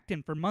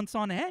ivermectin for months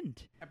on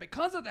end. And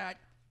because of that,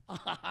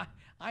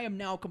 I am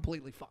now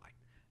completely fine.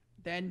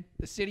 Then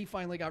the city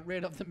finally got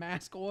rid of the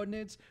mask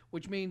ordinance,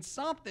 which means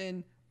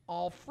something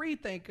all free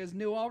thinkers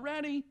knew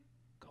already.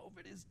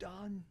 COVID is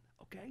done,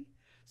 okay?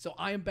 So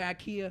I am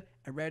back here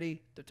and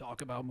ready to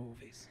talk about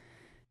movies.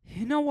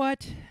 You know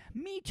what?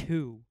 Me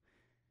too.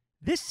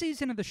 This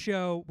season of the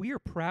show, we are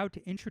proud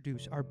to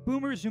introduce our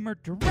Boomer Zoomer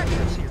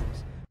Director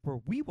Series, where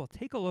we will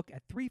take a look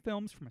at 3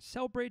 films from a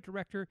celebrated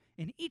director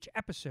in each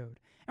episode.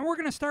 And we're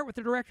going to start with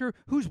the director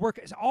whose work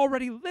is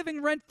already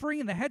living rent-free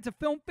in the heads of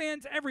film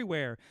fans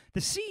everywhere, the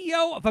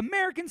CEO of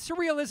American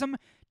Surrealism,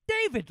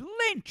 David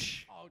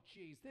Lynch. Oh,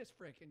 jeez, this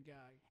frickin'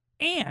 guy.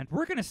 And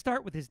we're going to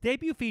start with his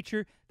debut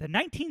feature, the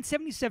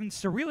 1977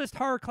 surrealist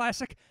horror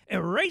classic,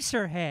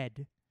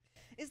 Eraserhead.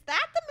 Is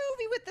that the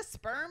movie with the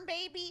sperm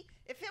baby?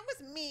 If it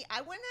was me, I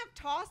wouldn't have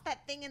tossed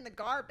that thing in the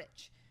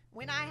garbage.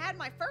 When I had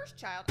my first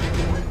child, I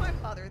told my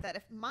mother that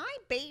if my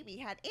baby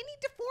had any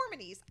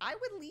deformities, I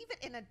would leave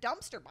it in a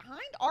dumpster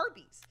behind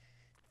Arby's.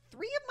 3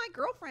 of my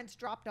girlfriends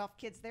dropped off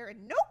kids there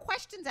and no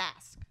questions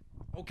asked.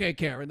 Okay,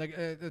 Karen,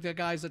 the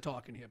guys are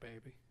talking here,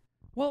 baby.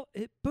 Well,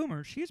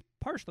 Boomer, she's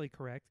partially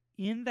correct,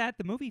 in that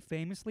the movie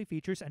famously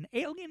features an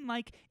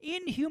alien-like,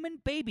 inhuman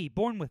baby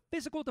born with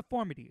physical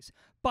deformities.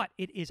 But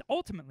it is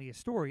ultimately a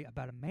story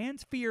about a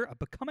man's fear of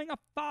becoming a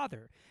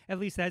father. At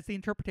least that's the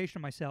interpretation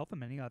of myself and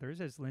many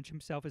others, as Lynch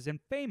himself is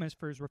infamous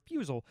for his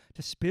refusal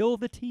to spill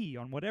the tea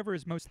on whatever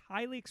his most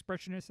highly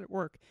expressionist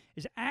work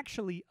is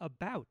actually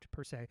about,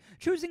 per se,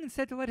 choosing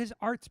instead to let his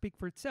art speak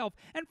for itself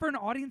and for an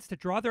audience to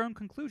draw their own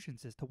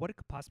conclusions as to what it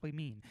could possibly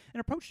mean. An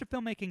approach to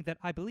filmmaking that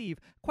I believe,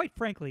 quite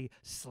frankly,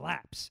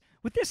 slaps.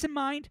 With this in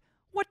mind,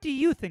 what do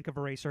you think of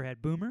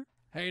Eraserhead, Boomer?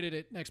 Hated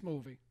it. Next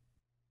movie.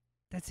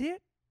 That's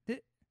it?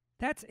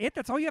 That's it?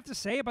 That's all you have to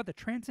say about the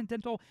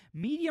transcendental,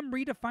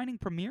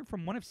 medium-redefining premiere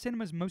from one of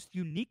cinema's most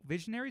unique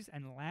visionaries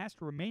and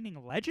last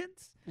remaining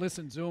legends?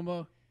 Listen,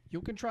 Zuma,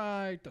 you can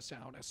try to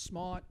sound as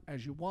smart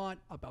as you want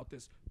about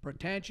this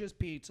pretentious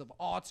piece of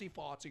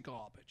artsy-fartsy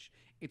garbage.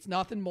 It's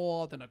nothing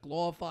more than a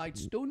glorified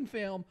student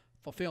film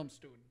for film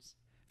students.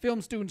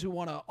 Film students who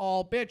want to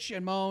all bitch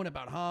and moan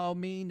about how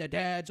mean the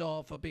dads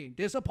are for being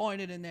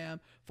disappointed in them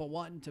for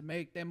wanting to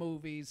make their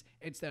movies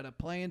instead of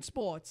playing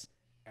sports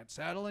and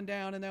settling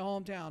down in their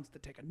hometowns to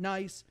take a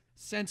nice,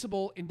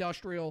 sensible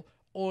industrial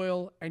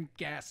oil and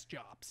gas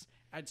jobs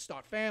and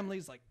start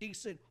families like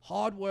decent,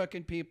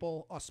 hard-working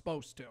people are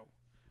supposed to.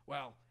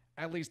 Well,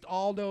 at least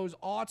all those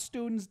art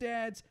students'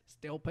 dads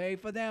still pay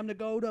for them to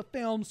go to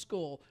film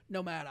school,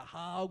 no matter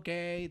how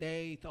gay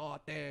they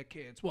thought their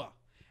kids were.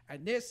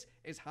 And this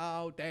is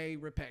how they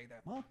repay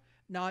them, huh?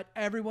 Not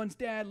everyone's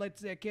dad lets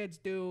their kids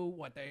do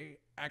what they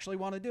actually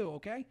want to do,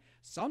 okay?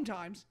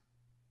 Sometimes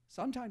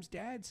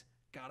dads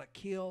gotta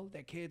kill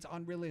their kids'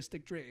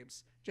 unrealistic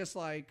dreams. Just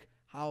like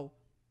how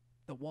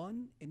the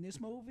one in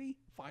this movie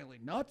finally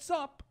nuts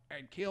up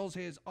and kills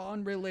his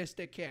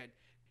unrealistic kid.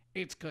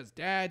 It's 'cause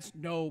dads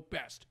know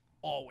best,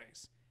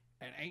 always.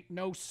 And ain't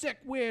no sick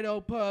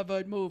weirdo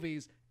pervert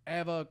movies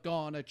ever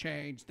gonna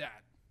change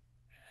that.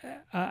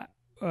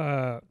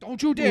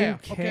 Don't you dare,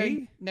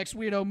 okay? Next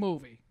weirdo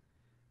movie.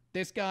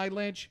 This guy,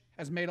 Lynch,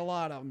 has made a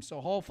lot of them, so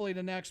hopefully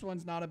the next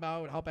one's not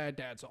about how bad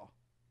dads are.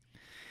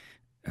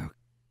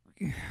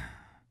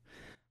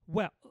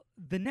 Well,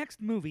 the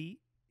next movie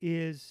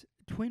is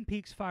Twin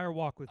Peaks Fire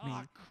Walk with Me.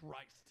 Ah,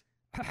 Christ.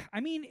 I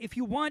mean, if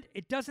you want,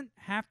 it doesn't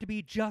have to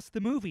be just the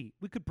movie.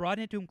 We could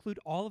broaden it to include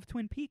all of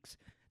Twin Peaks.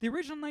 The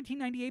original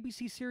 1990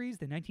 ABC series,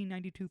 the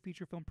 1992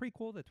 feature film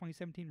prequel, the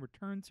 2017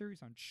 Return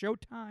series on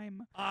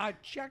Showtime.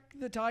 Check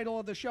the title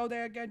of the show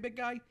there again, big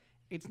guy.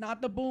 It's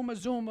not the Boomer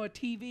Zuma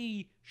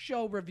TV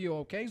show review,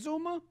 okay,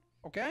 Zuma?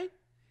 Okay?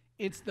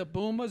 It's the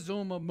Boomer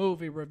Zuma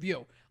movie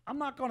review. I'm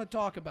not going to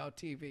talk about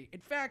TV. In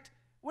fact,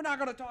 we're not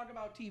going to talk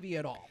about TV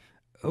at all.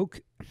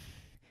 Okay.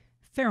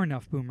 Fair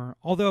enough, Boomer.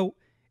 Although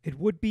it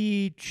would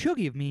be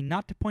chuggy of me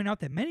not to point out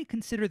that many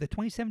consider the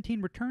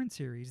 2017 Return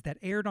series that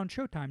aired on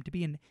Showtime to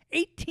be an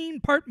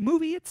 18-part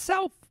movie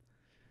itself.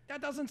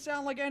 That doesn't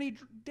sound like any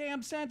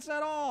damn sense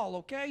at all,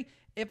 okay?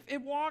 If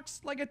it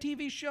walks like a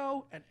TV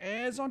show and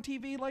airs on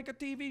TV like a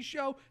TV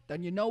show,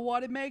 then you know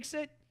what it makes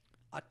it?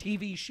 A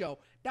TV show.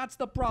 That's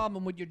the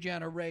problem with your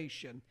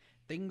generation.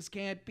 Things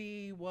can't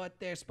be what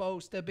they're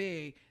supposed to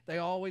be. They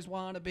always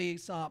want to be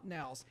something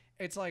else.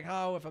 It's like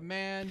how if a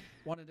man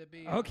wanted to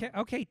be...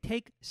 Okay,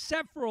 take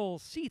several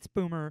seats,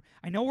 Boomer.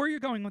 I know where you're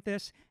going with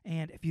this,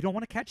 and if you don't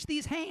want to catch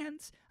these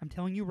hands, I'm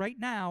telling you right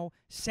now,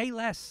 say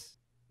less.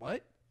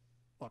 What?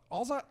 Look,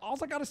 all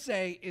I got to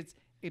say is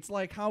it's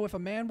like how if a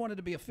man wanted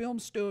to be a film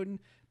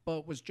student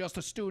but was just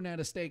a student at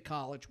a state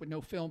college with no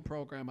film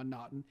program or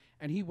nothing,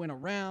 and he went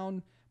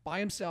around by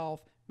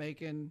himself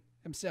making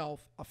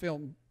himself a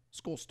film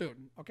school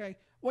student, okay?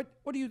 What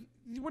do you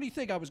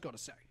think I was going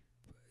to say?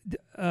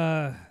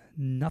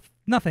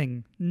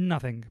 Nothing.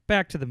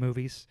 Back to the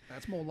movies.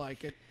 That's more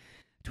like it.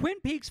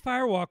 Twin Peaks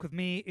Fire Walk with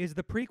Me is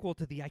the prequel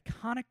to the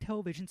iconic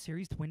television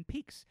series Twin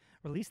Peaks.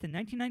 Released in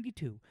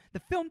 1992,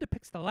 the film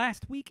depicts the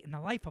last week in the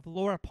life of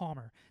Laura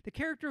Palmer, the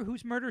character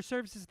whose murder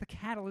serves as the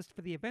catalyst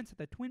for the events of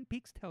the Twin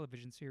Peaks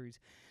television series.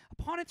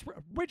 Upon its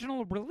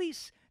original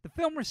release, the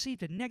film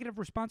received a negative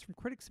response from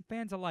critics and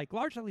fans alike,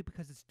 largely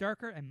because its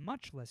darker and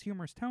much less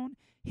humorous tone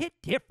hit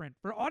different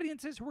for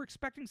audiences who were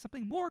expecting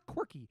something more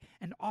quirky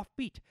and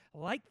offbeat,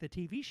 like the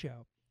TV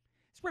show.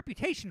 Its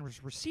reputation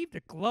has received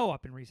a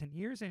glow-up in recent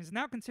years and is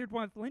now considered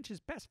one of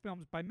Lynch's best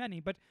films by many,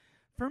 but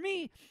for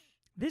me,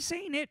 this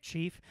ain't it,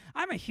 Chief.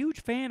 I'm a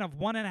huge fan of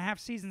 1.5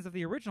 seasons of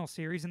the original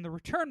series, and The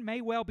Return may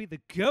well be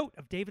the GOAT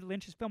of David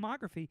Lynch's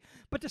filmography,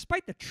 but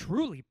despite the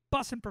truly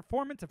bussin'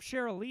 performance of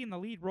Sheryl Lee in the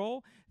lead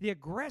role, the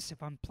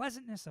aggressive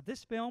unpleasantness of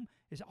this film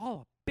is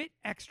all a bit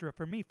extra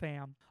for me,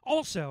 fam.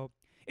 Also,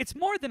 it's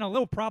more than a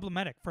little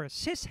problematic for a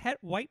cis-het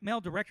white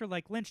male director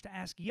like Lynch to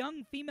ask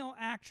young female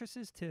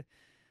actresses to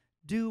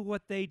do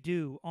what they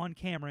do on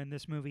camera in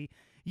this movie.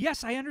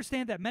 Yes, I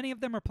understand that many of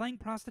them are playing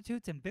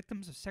prostitutes and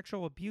victims of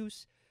sexual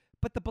abuse,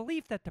 but the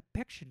belief that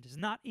depiction does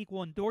not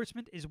equal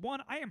endorsement is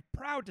one I am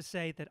proud to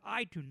say that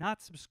I do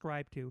not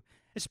subscribe to,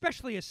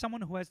 especially as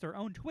someone who has their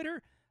own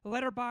Twitter,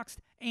 Letterboxd,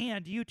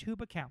 and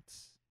YouTube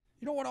accounts.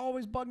 You know what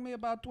always bugged me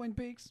about Twin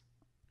Peaks?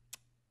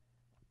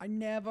 I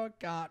never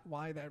got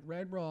why that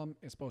red rum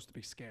is supposed to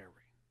be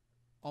scary.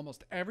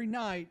 Almost every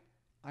night,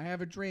 I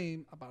have a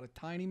dream about a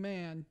tiny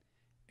man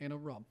in a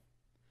room.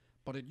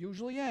 But it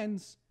usually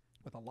ends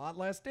with a lot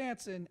less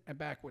dancing and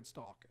backwards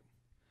talking.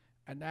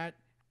 And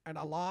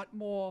a lot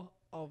more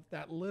of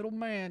that little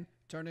man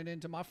turning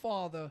into my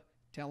father,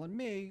 telling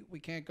me we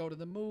can't go to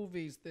the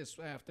movies this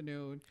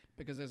afternoon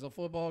because there's a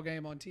football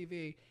game on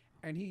TV.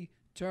 And he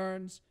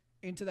turns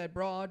into that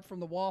broad from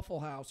the Waffle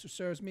House who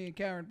serves me and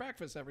Karen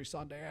breakfast every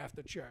Sunday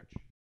after church.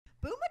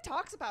 Boomer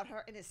talks about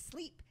her in his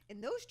sleep,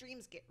 and those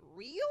dreams get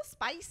real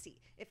spicy.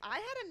 If I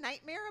had a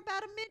nightmare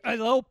about a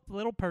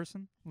Little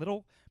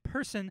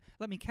person,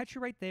 let me catch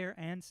you right there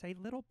and say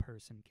little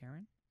person,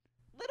 Karen.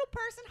 little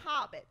person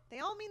hobbit, they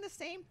all mean the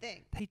same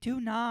thing. They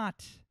do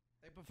not.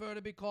 They prefer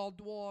to be called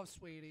dwarves,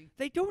 sweetie.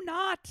 They do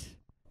not.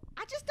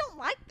 I just don't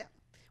like them.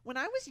 When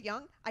I was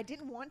young, I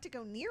didn't want to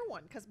go near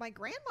one because my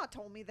grandma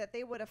told me that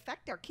they would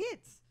affect our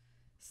kids.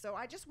 So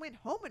I just went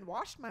home and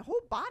washed my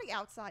whole body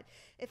outside.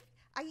 If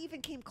I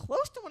even came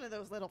close to one of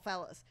those little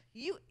fellas,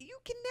 you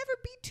can never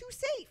be too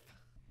safe.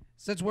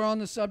 Since we're on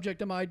the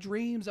subject of my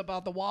dreams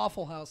about the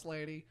Waffle House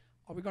lady,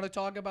 are we going to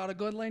talk about a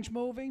good Lynch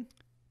movie?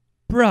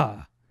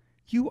 Bruh,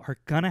 you are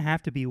gonna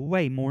have to be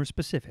way more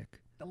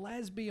specific. The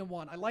lesbian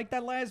one. I like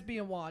that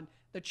lesbian one.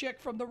 The chick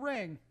from The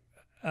Ring.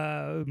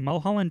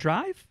 Mulholland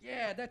Drive?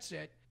 Yeah, that's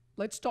it.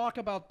 Let's talk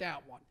about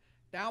that one.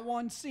 That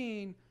one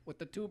scene with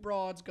the two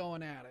broads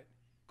going at it.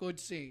 Good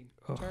scene.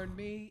 Ugh. Turned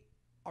me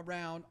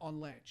around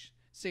on Lynch.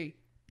 See,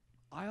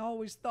 I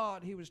always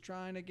thought he was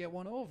trying to get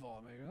one over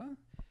on me,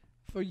 huh?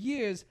 For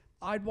years,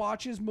 I'd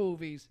watch his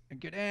movies and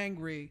get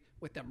angry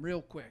with them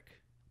real quick.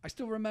 I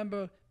still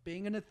remember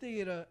being in a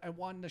theater and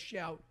wanting to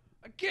shout,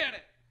 "I get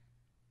it!"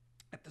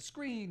 at the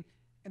screen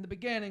in the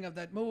beginning of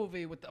that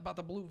movie about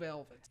the Blue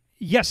Velvet.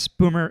 Yes,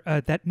 Boomer,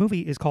 that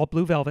movie is called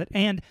Blue Velvet,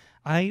 and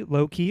I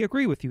low-key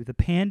agree with you. The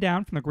pan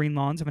down from the green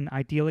lawns of an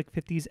idyllic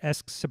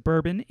 50s-esque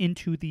suburban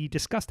into the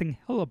disgusting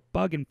hill of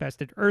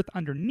bug-infested earth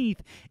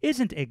underneath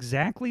isn't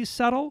exactly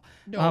subtle.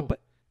 No,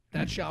 but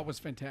that shot was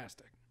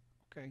fantastic.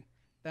 Okay?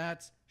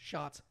 That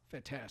shot's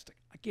fantastic.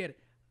 I get it.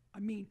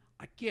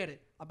 I get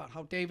it about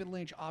how David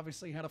Lynch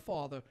obviously had a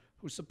father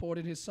who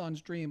supported his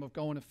son's dream of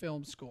going to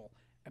film school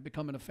and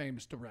becoming a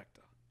famous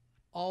director.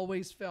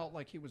 Always felt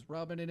like he was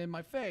rubbing it in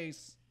my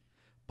face,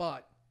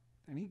 but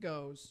then he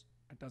goes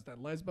and does that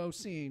lesbo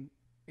scene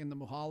in the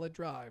Mulholland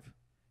Drive,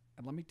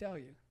 and let me tell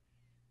you,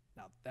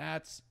 now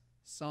that's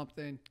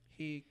something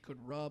he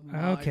could rub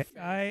my face.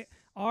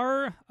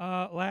 Our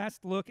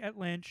last look at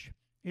Lynch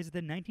is the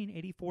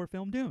 1984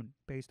 film Dune,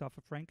 based off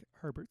of Frank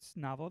Herbert's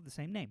novel of the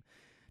same name.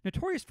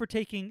 Notorious for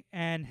taking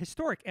an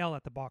historic L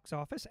at the box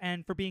office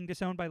and for being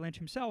disowned by Lynch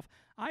himself,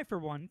 I, for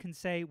one, can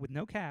say with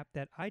no cap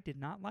that I did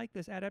not like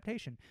this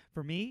adaptation.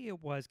 For me,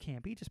 it was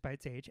campy despite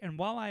its age, and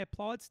while I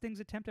applaud Sting's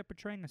attempt at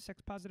portraying a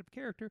sex-positive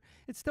character,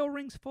 it still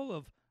rings full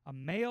of a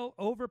male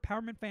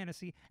overpowerment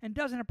fantasy and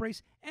doesn't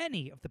embrace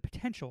any of the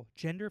potential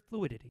gender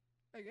fluidity.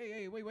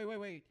 Hey,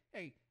 wait.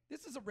 Hey,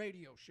 this is a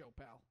radio show,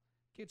 pal.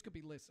 Kids could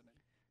be listening.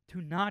 Do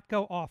not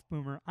go off,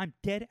 Boomer. I'm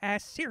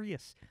dead-ass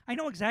serious. I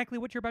know exactly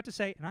what you're about to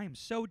say, and I am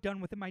so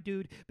done with it, my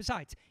dude.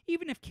 Besides,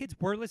 even if kids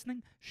were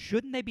listening,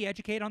 shouldn't they be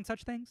educated on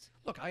such things?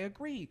 Look, I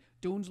agree.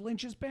 Dune's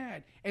Lynch is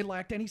bad. It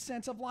lacked any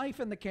sense of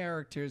life in the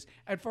characters,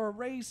 and for a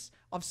race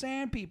of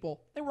sand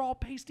people, they were all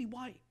pasty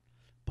white.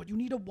 But you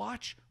need to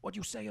watch what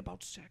you say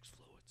about sex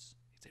fluids.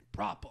 It's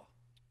improper.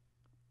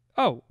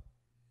 Oh.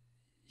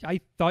 I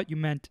thought you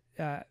meant,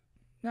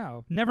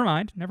 no. Never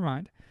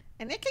mind.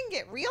 And it can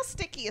get real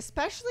sticky,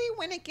 especially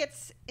when it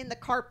gets in the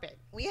carpet.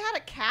 We had a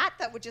cat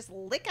that would just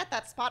lick at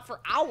that spot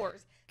for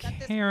hours.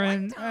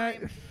 Karen,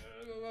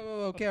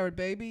 Karen,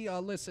 baby,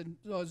 listen,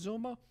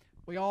 Zuma,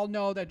 we all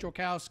know that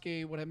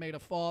Jokowski would have made a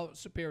far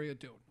superior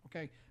Dune,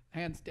 okay?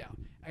 Hands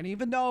down. And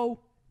even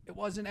though it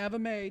wasn't ever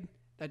made,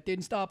 that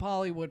didn't stop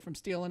Hollywood from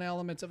stealing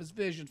elements of his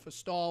vision for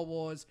Star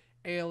Wars,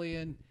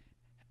 Alien,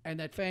 and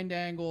that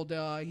fandangled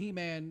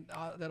He-Man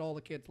that all the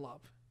kids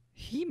love.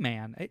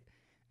 He-Man?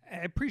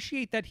 I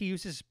appreciate that he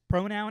uses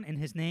pronoun in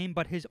his name,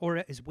 but his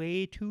aura is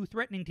way too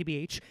threatening to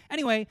BH.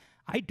 Anyway,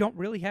 I don't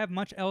really have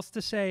much else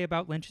to say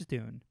about Lynch's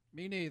Dune.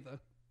 Me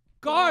neither.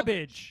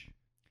 Garbage!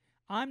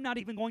 I'm not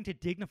even going to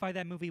dignify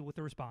that movie with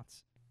a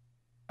response.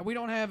 And we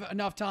don't have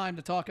enough time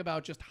to talk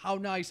about just how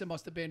nice it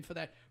must have been for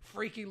that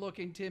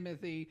freaky-looking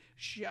Timothy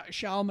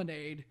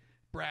Chalamet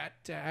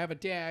brat to have a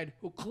dad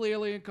who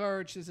clearly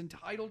encouraged his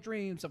entitled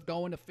dreams of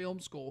going to film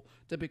school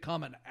to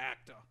become an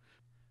actor.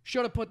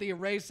 Should have put the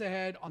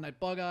Eraserhead on that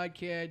bug-eyed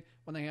kid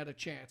when they had a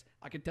chance.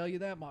 I can tell you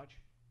that much.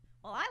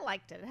 Well, I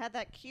liked it. It had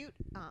that cute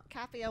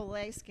cafe au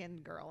lait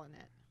skinned girl in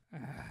it.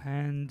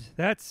 And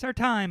that's our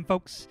time,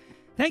 folks.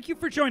 Thank you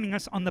for joining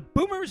us on the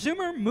Boomer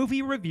Zoomer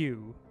Movie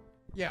Review.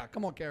 Yeah,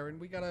 come on, Karen.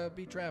 We gotta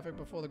beat traffic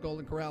before the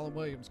Golden Corral in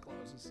Williams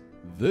closes.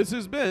 This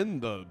has been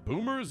the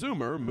Boomer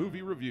Zoomer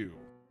Movie Review.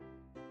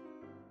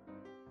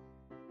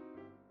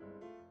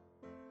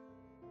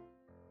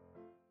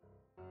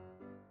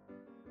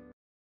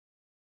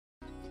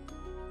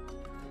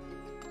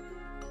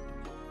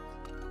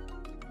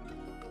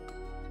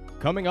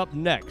 Coming up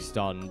next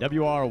on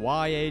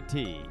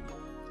WRYAT.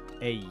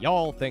 a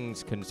Y'all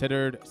Things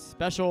Considered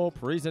special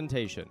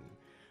presentation.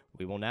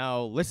 We will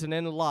now listen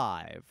in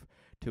live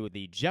to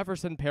the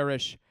Jefferson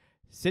Parish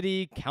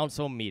City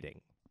Council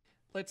meeting.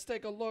 Let's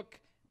take a look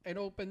and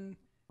open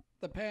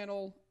the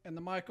panel and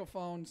the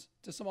microphones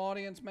to some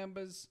audience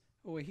members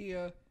who are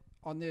here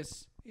on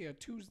this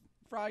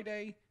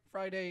Friday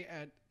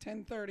at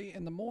 10:30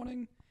 in the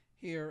morning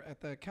here at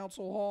the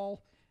council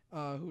hall,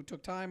 who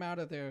took time out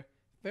of their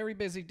very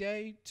busy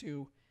day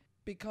to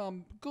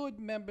become good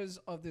members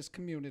of this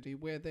community,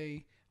 where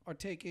they are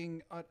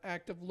taking an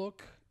active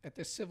look at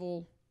their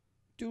civil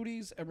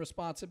duties and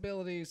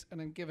responsibilities and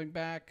then giving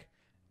back.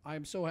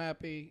 I'm so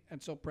happy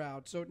and so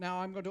proud. So now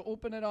I'm going to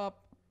open it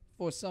up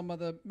for some of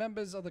the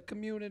members of the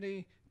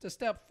community to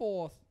step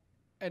forth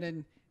and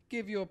then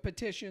give your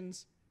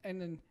petitions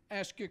and then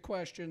ask your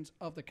questions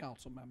of the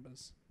council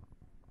members.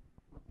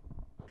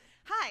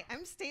 Hi,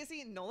 I'm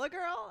Stacy Nola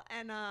Girl,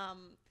 and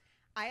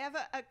I have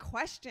a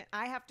question.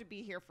 I have to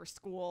be here for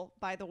school,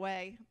 by the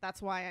way.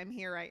 That's why I'm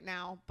here right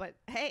now. But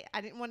hey,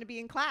 I didn't want to be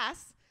in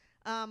class.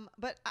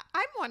 But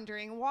I'm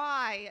wondering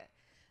why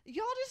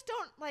y'all just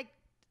don't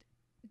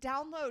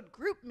download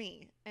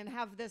GroupMe and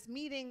have this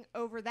meeting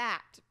over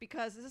that,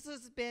 because this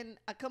has been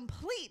a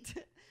complete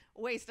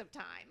waste of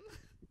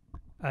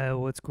time.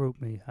 What's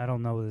GroupMe? I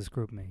don't know this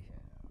GroupMe.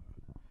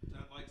 Is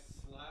that like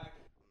Slack?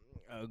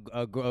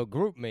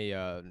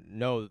 GroupMe,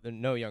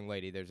 no, young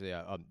lady. There's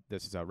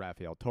this is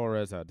Rafael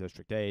Torres,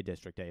 District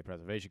A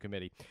Preservation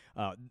Committee.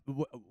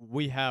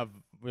 We have,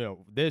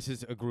 this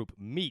is a group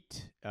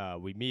meet.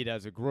 We meet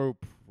as a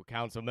group, with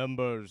council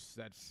members.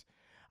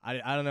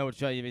 I don't know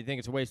what you think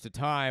it's a waste of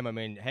time. I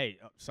mean, hey,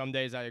 some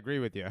days I agree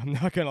with you. I'm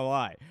not gonna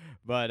lie,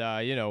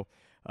 but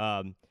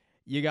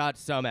you got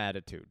some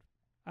attitude.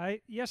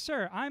 Yes,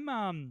 sir. I'm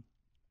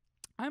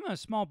a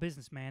small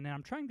businessman, and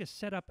I'm trying to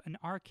set up an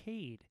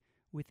arcade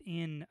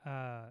within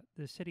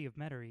the city of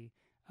Metairie,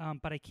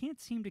 but I can't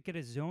seem to get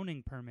a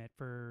zoning permit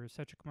for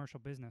such a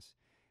commercial business.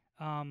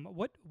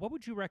 What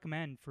would you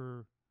recommend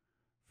for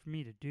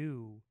me to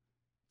do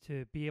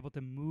to be able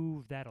to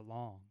move that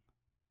along?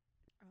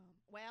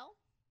 Well,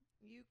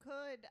 you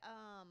could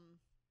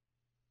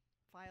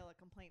file a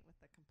complaint with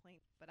the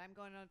complaint, but I'm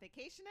going on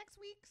vacation next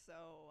week,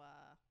 so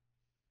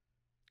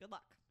good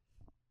luck.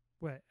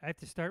 What, I have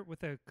to start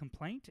with a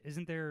complaint?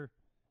 Isn't there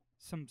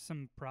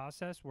some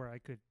process where I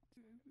could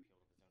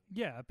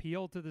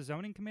appeal to the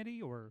zoning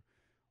committee or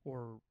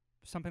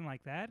something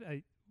like that?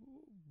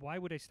 Why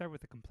would I start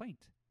with a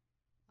complaint?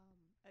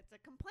 It's a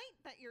complaint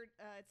that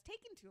it's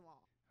taking too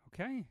long.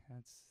 Okay,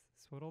 that's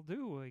what I'll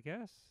do, I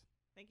guess.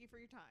 Thank you for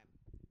your time.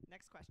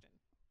 Next question.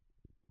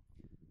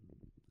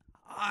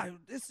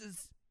 This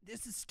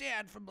is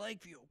Stan from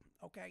Lakeview.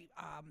 Okay.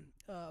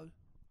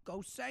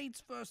 Go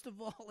Saints first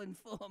of all and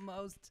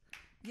foremost.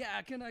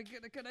 Yeah, can I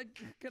get it?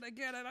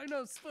 I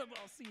know it's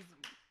football season.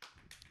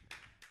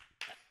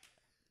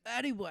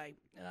 Anyway,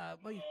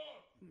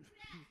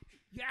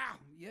 yeah,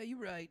 you're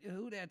right.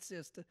 Who that,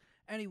 sister?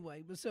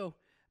 Anyway, so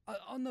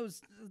on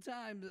those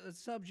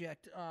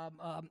subject,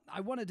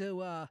 I wanted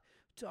to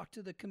talk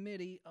to the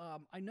committee.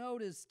 I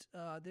noticed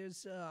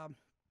there's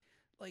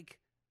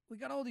we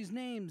got all these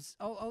names.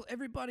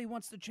 Everybody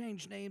wants to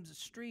change names of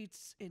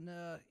streets in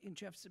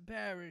Jefferson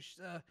Parish.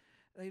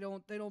 They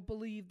don't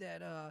believe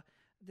that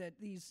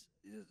these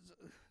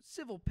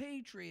civil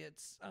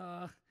patriots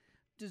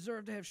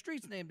deserve to have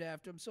streets named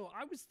after them. So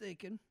I was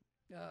thinking,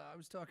 I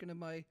was talking to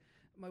my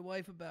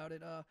wife about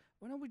it.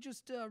 Why don't we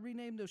just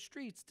rename those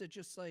streets to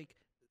just like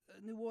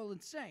New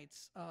Orleans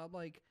Saints,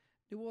 like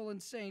New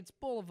Orleans Saints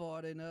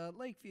Boulevard in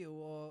Lakeview,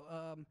 or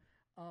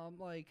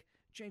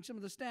change some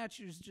of the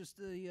statues just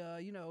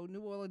the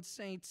New Orleans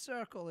Saints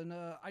Circle, and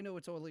I know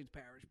it's Orleans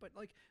Parish, but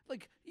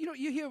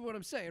you hear what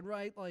I'm saying,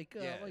 right?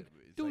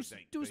 Deuce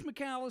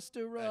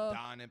McAllister,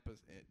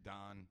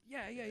 Don.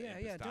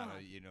 Yeah, Don.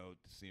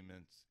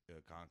 Cement,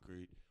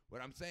 concrete.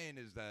 What I'm saying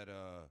is that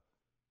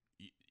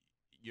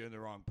you're in the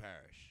wrong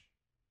parish.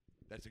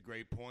 That's a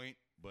great point,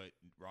 but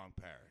wrong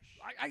parish.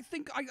 I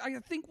think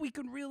we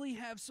can really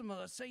have some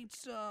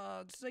Saints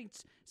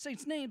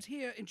names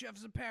here in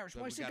Jefferson Parish.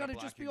 Why is it gotta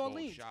just be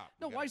Orleans?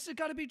 No, why is it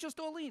gotta be just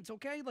Orleans?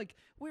 Okay,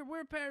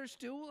 we're a parish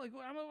too.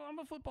 I'm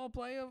a football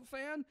player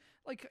fan.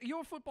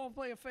 You're a football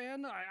player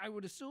fan. I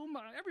would assume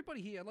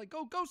everybody here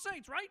go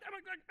Saints, right?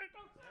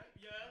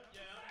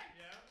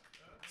 Yeah.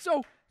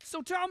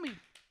 So tell me,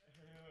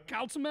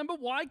 council member,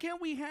 why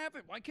can't we have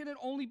it? Why can't it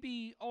only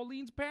be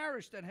Orleans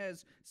Parish that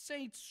has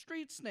Saints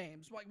streets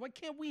names? Why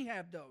can't we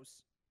have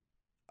those?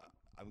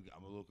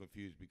 I'm a little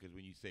confused because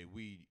when you say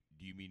we,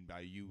 do you mean by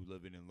you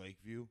living in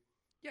Lakeview?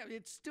 Yeah,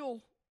 it's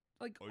still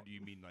Or do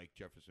you mean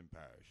Jefferson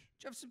Parish?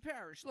 Jefferson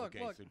Parish. Look.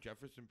 So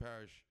Jefferson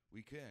Parish,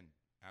 we can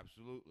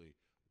absolutely,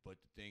 but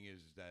the thing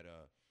is that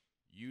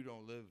you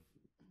don't live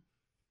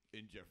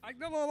in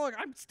Jefferson. Look,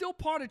 I'm still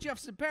part of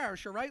Jefferson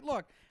Parish, all right?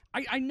 Look,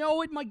 I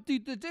know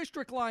the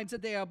district lines are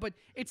there, but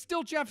it's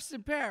still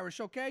Jefferson Parish,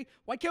 okay?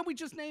 Why can't we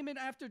just name it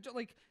after,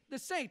 the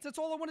Saints? That's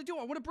all I want to do.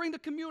 I want to bring the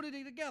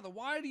community together.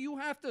 Why do you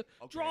have to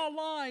draw a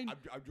line?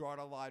 I'm drawing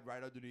a line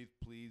right underneath.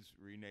 Please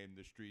rename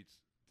the streets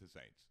to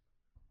Saints.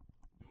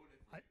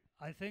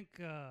 I think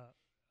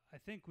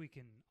we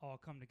can all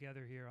come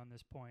together here on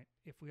this point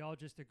if we all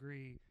just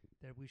agree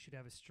that we should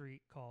have a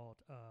street called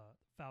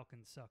Falcon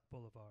Suck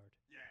Boulevard.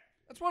 Yeah.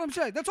 That's what I'm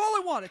saying. That's all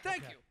I wanted.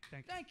 Thank Okay,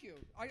 you. thank you.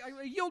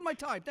 I yield my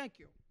time. Thank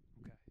you.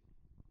 Okay.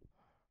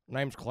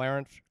 Name's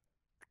Clarence.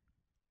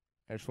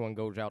 This one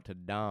goes out to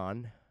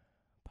Don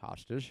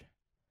Pastas.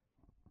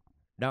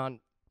 Don,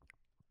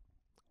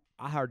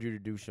 I hired you to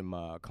do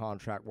some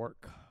contract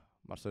work,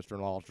 my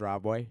sister-in-law's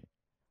driveway.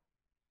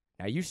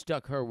 Now, you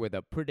stuck her with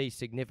a pretty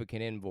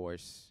significant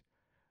invoice,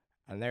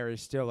 and there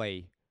is still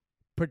a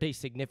pretty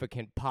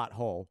significant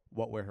pothole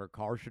where her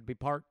car should be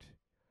parked.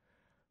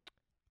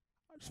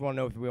 I just want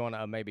to know if we want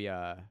to maybe,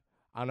 I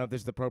don't know if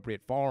this is the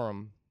appropriate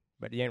forum,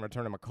 but you ain't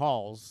returning my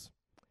calls.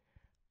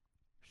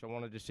 So I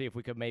wanted to see if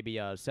we could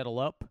maybe settle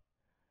up.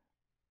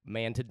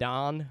 Man to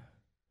Don.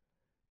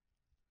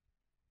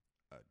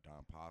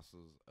 Don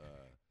Pastas,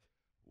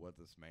 what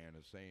this man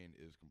is saying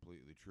is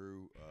completely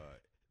true,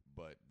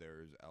 but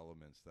there's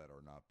elements that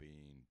are not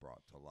being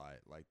brought to light,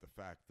 like the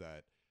fact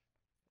that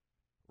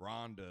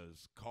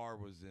Rhonda's car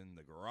was in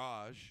the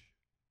garage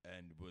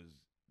and was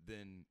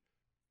then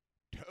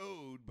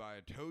towed by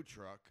a tow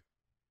truck,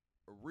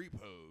 or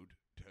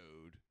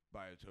towed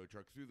by a tow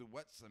truck through the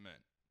wet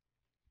cement.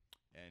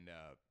 And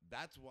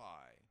that's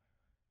why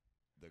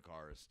the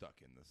car is stuck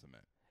in the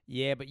cement.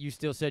 Yeah, but you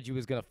still said you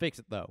was going to fix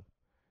it, though.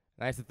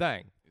 That's the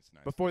thing. It's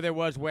nice. Before there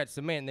was wet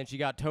cement, and then she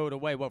got towed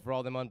away, for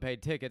all them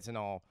unpaid tickets and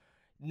all.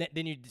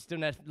 Then you still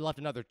left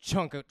another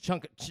chunk of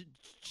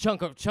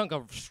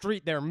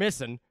street there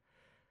missing.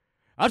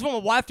 I just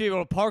want my wife to be able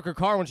to park her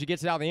car when she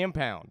gets it out of the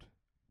impound.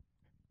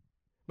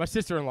 My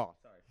sister-in-law.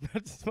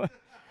 Sorry.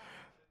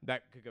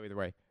 That could go either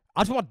way.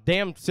 I just want my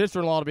damn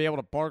sister-in-law to be able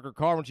to park her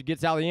car when she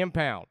gets out of the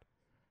impound.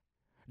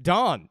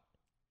 Don.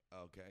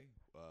 Okay.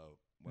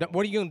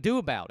 What are you going to do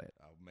about it?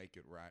 I'll make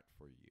it right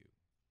for you.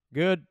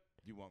 Good.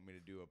 You want me to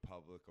do a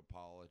public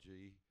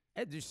apology?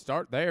 Just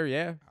start there,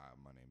 yeah.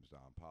 My name is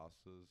Don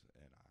Pastas,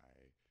 and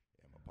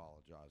I am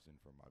apologizing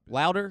for my business.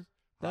 Louder?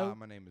 Hi,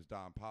 my name is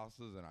Don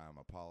Pastas, and I am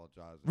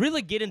apologizing.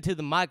 Really get into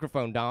the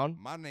microphone, Don.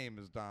 My name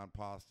is Don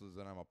Pastas,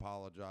 and I'm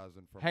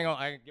apologizing for Hang on,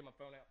 I can get my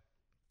phone out.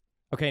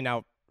 Okay,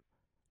 now,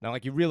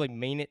 like you really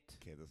mean it?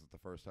 Okay, this is the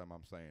first time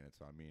I'm saying it,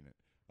 so I mean it.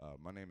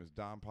 My name is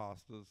Don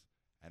Pastas,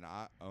 and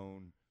I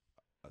own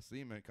a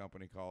cement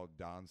company called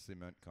Don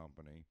Cement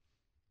Company.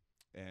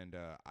 And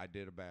I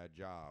did a bad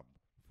job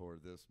for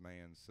this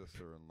man's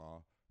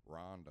sister-in-law,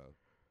 Rhonda.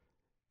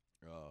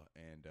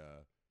 And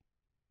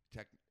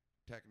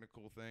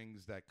technical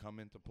things that come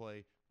into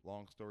play.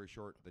 Long story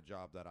short, the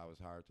job that I was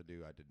hired to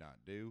do, I did not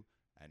do,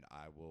 and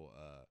I will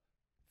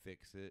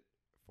fix it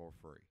for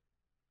free.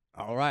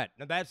 All right.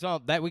 Now, that's all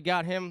that we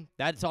got him.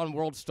 That's on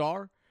World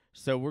Star.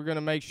 So we're going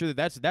to make sure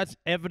that that's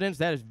evidence.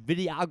 That is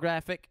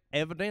videographic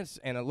evidence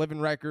and a living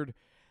record.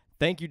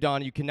 Thank you,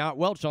 Don. You cannot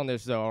welch on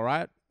this, though, all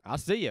right? I'll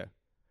see you.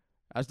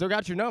 I still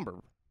got your number.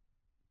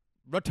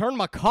 Return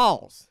my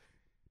calls.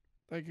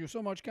 Thank you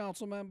so much,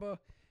 council member.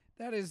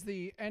 That is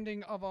the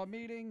ending of our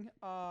meeting.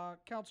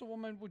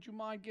 Councilwoman, would you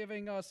mind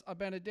giving us a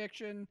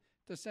benediction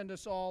to send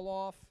us all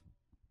off?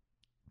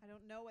 I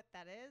don't know what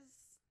that is.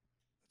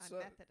 I'm So-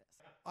 Methodist.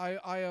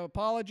 I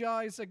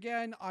apologize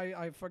again.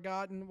 I've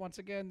forgotten once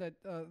again that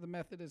the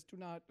Methodists do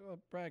not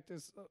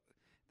practice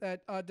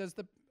that. Does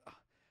the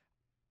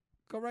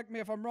correct me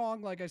if I'm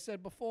wrong? Like I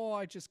said before,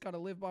 I just kind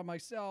of live by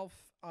myself.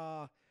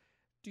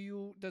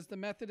 Does the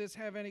Methodist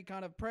have any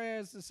kind of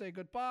prayers to say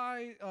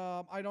goodbye?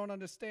 I don't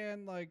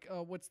understand. Like,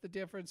 what's the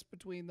difference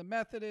between the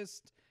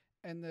Methodist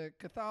and the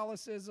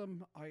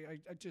Catholicism?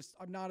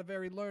 I'm not a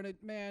very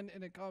learned man,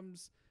 and it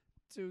comes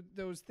to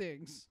those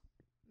things.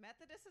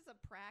 Methodist is a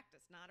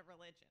practice, not a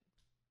religion.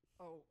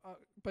 Oh,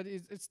 but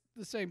it's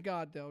the same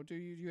God, though. Do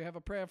you have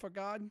a prayer for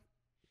God?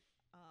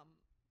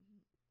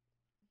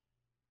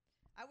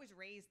 I was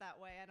raised that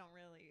way. I don't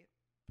really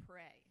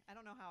pray. I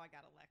don't know how I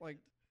got elected. Like,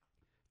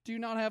 do you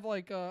not have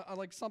like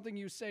something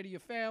you say to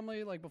your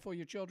family, like before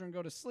your children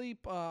go to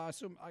sleep? I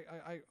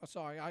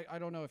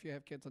don't know if you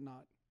have kids or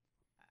not.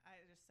 I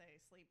just say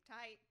sleep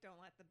tight. Don't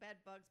let the bed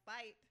bugs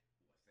bite.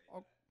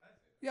 Oh,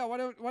 yeah. Why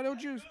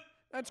don't you?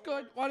 That's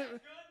good.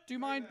 Do you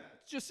mind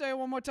just say it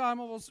one more time,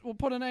 and we'll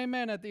put an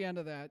amen at the end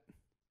of that.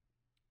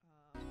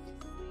 Sleep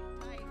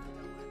tight. Don't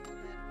let the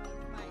bed bugs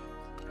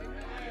bite.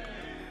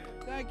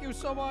 Amen. Thank you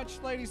so much,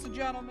 ladies and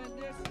gentlemen.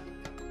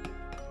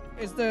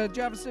 This is the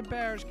Jefferson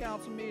Parish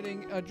Council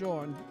meeting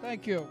adjourned.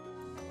 Thank you.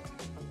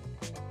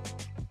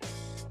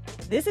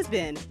 This has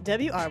been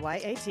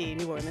WRYAT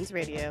New Orleans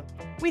Radio.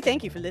 We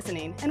thank you for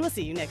listening, and we'll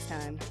see you next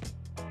time.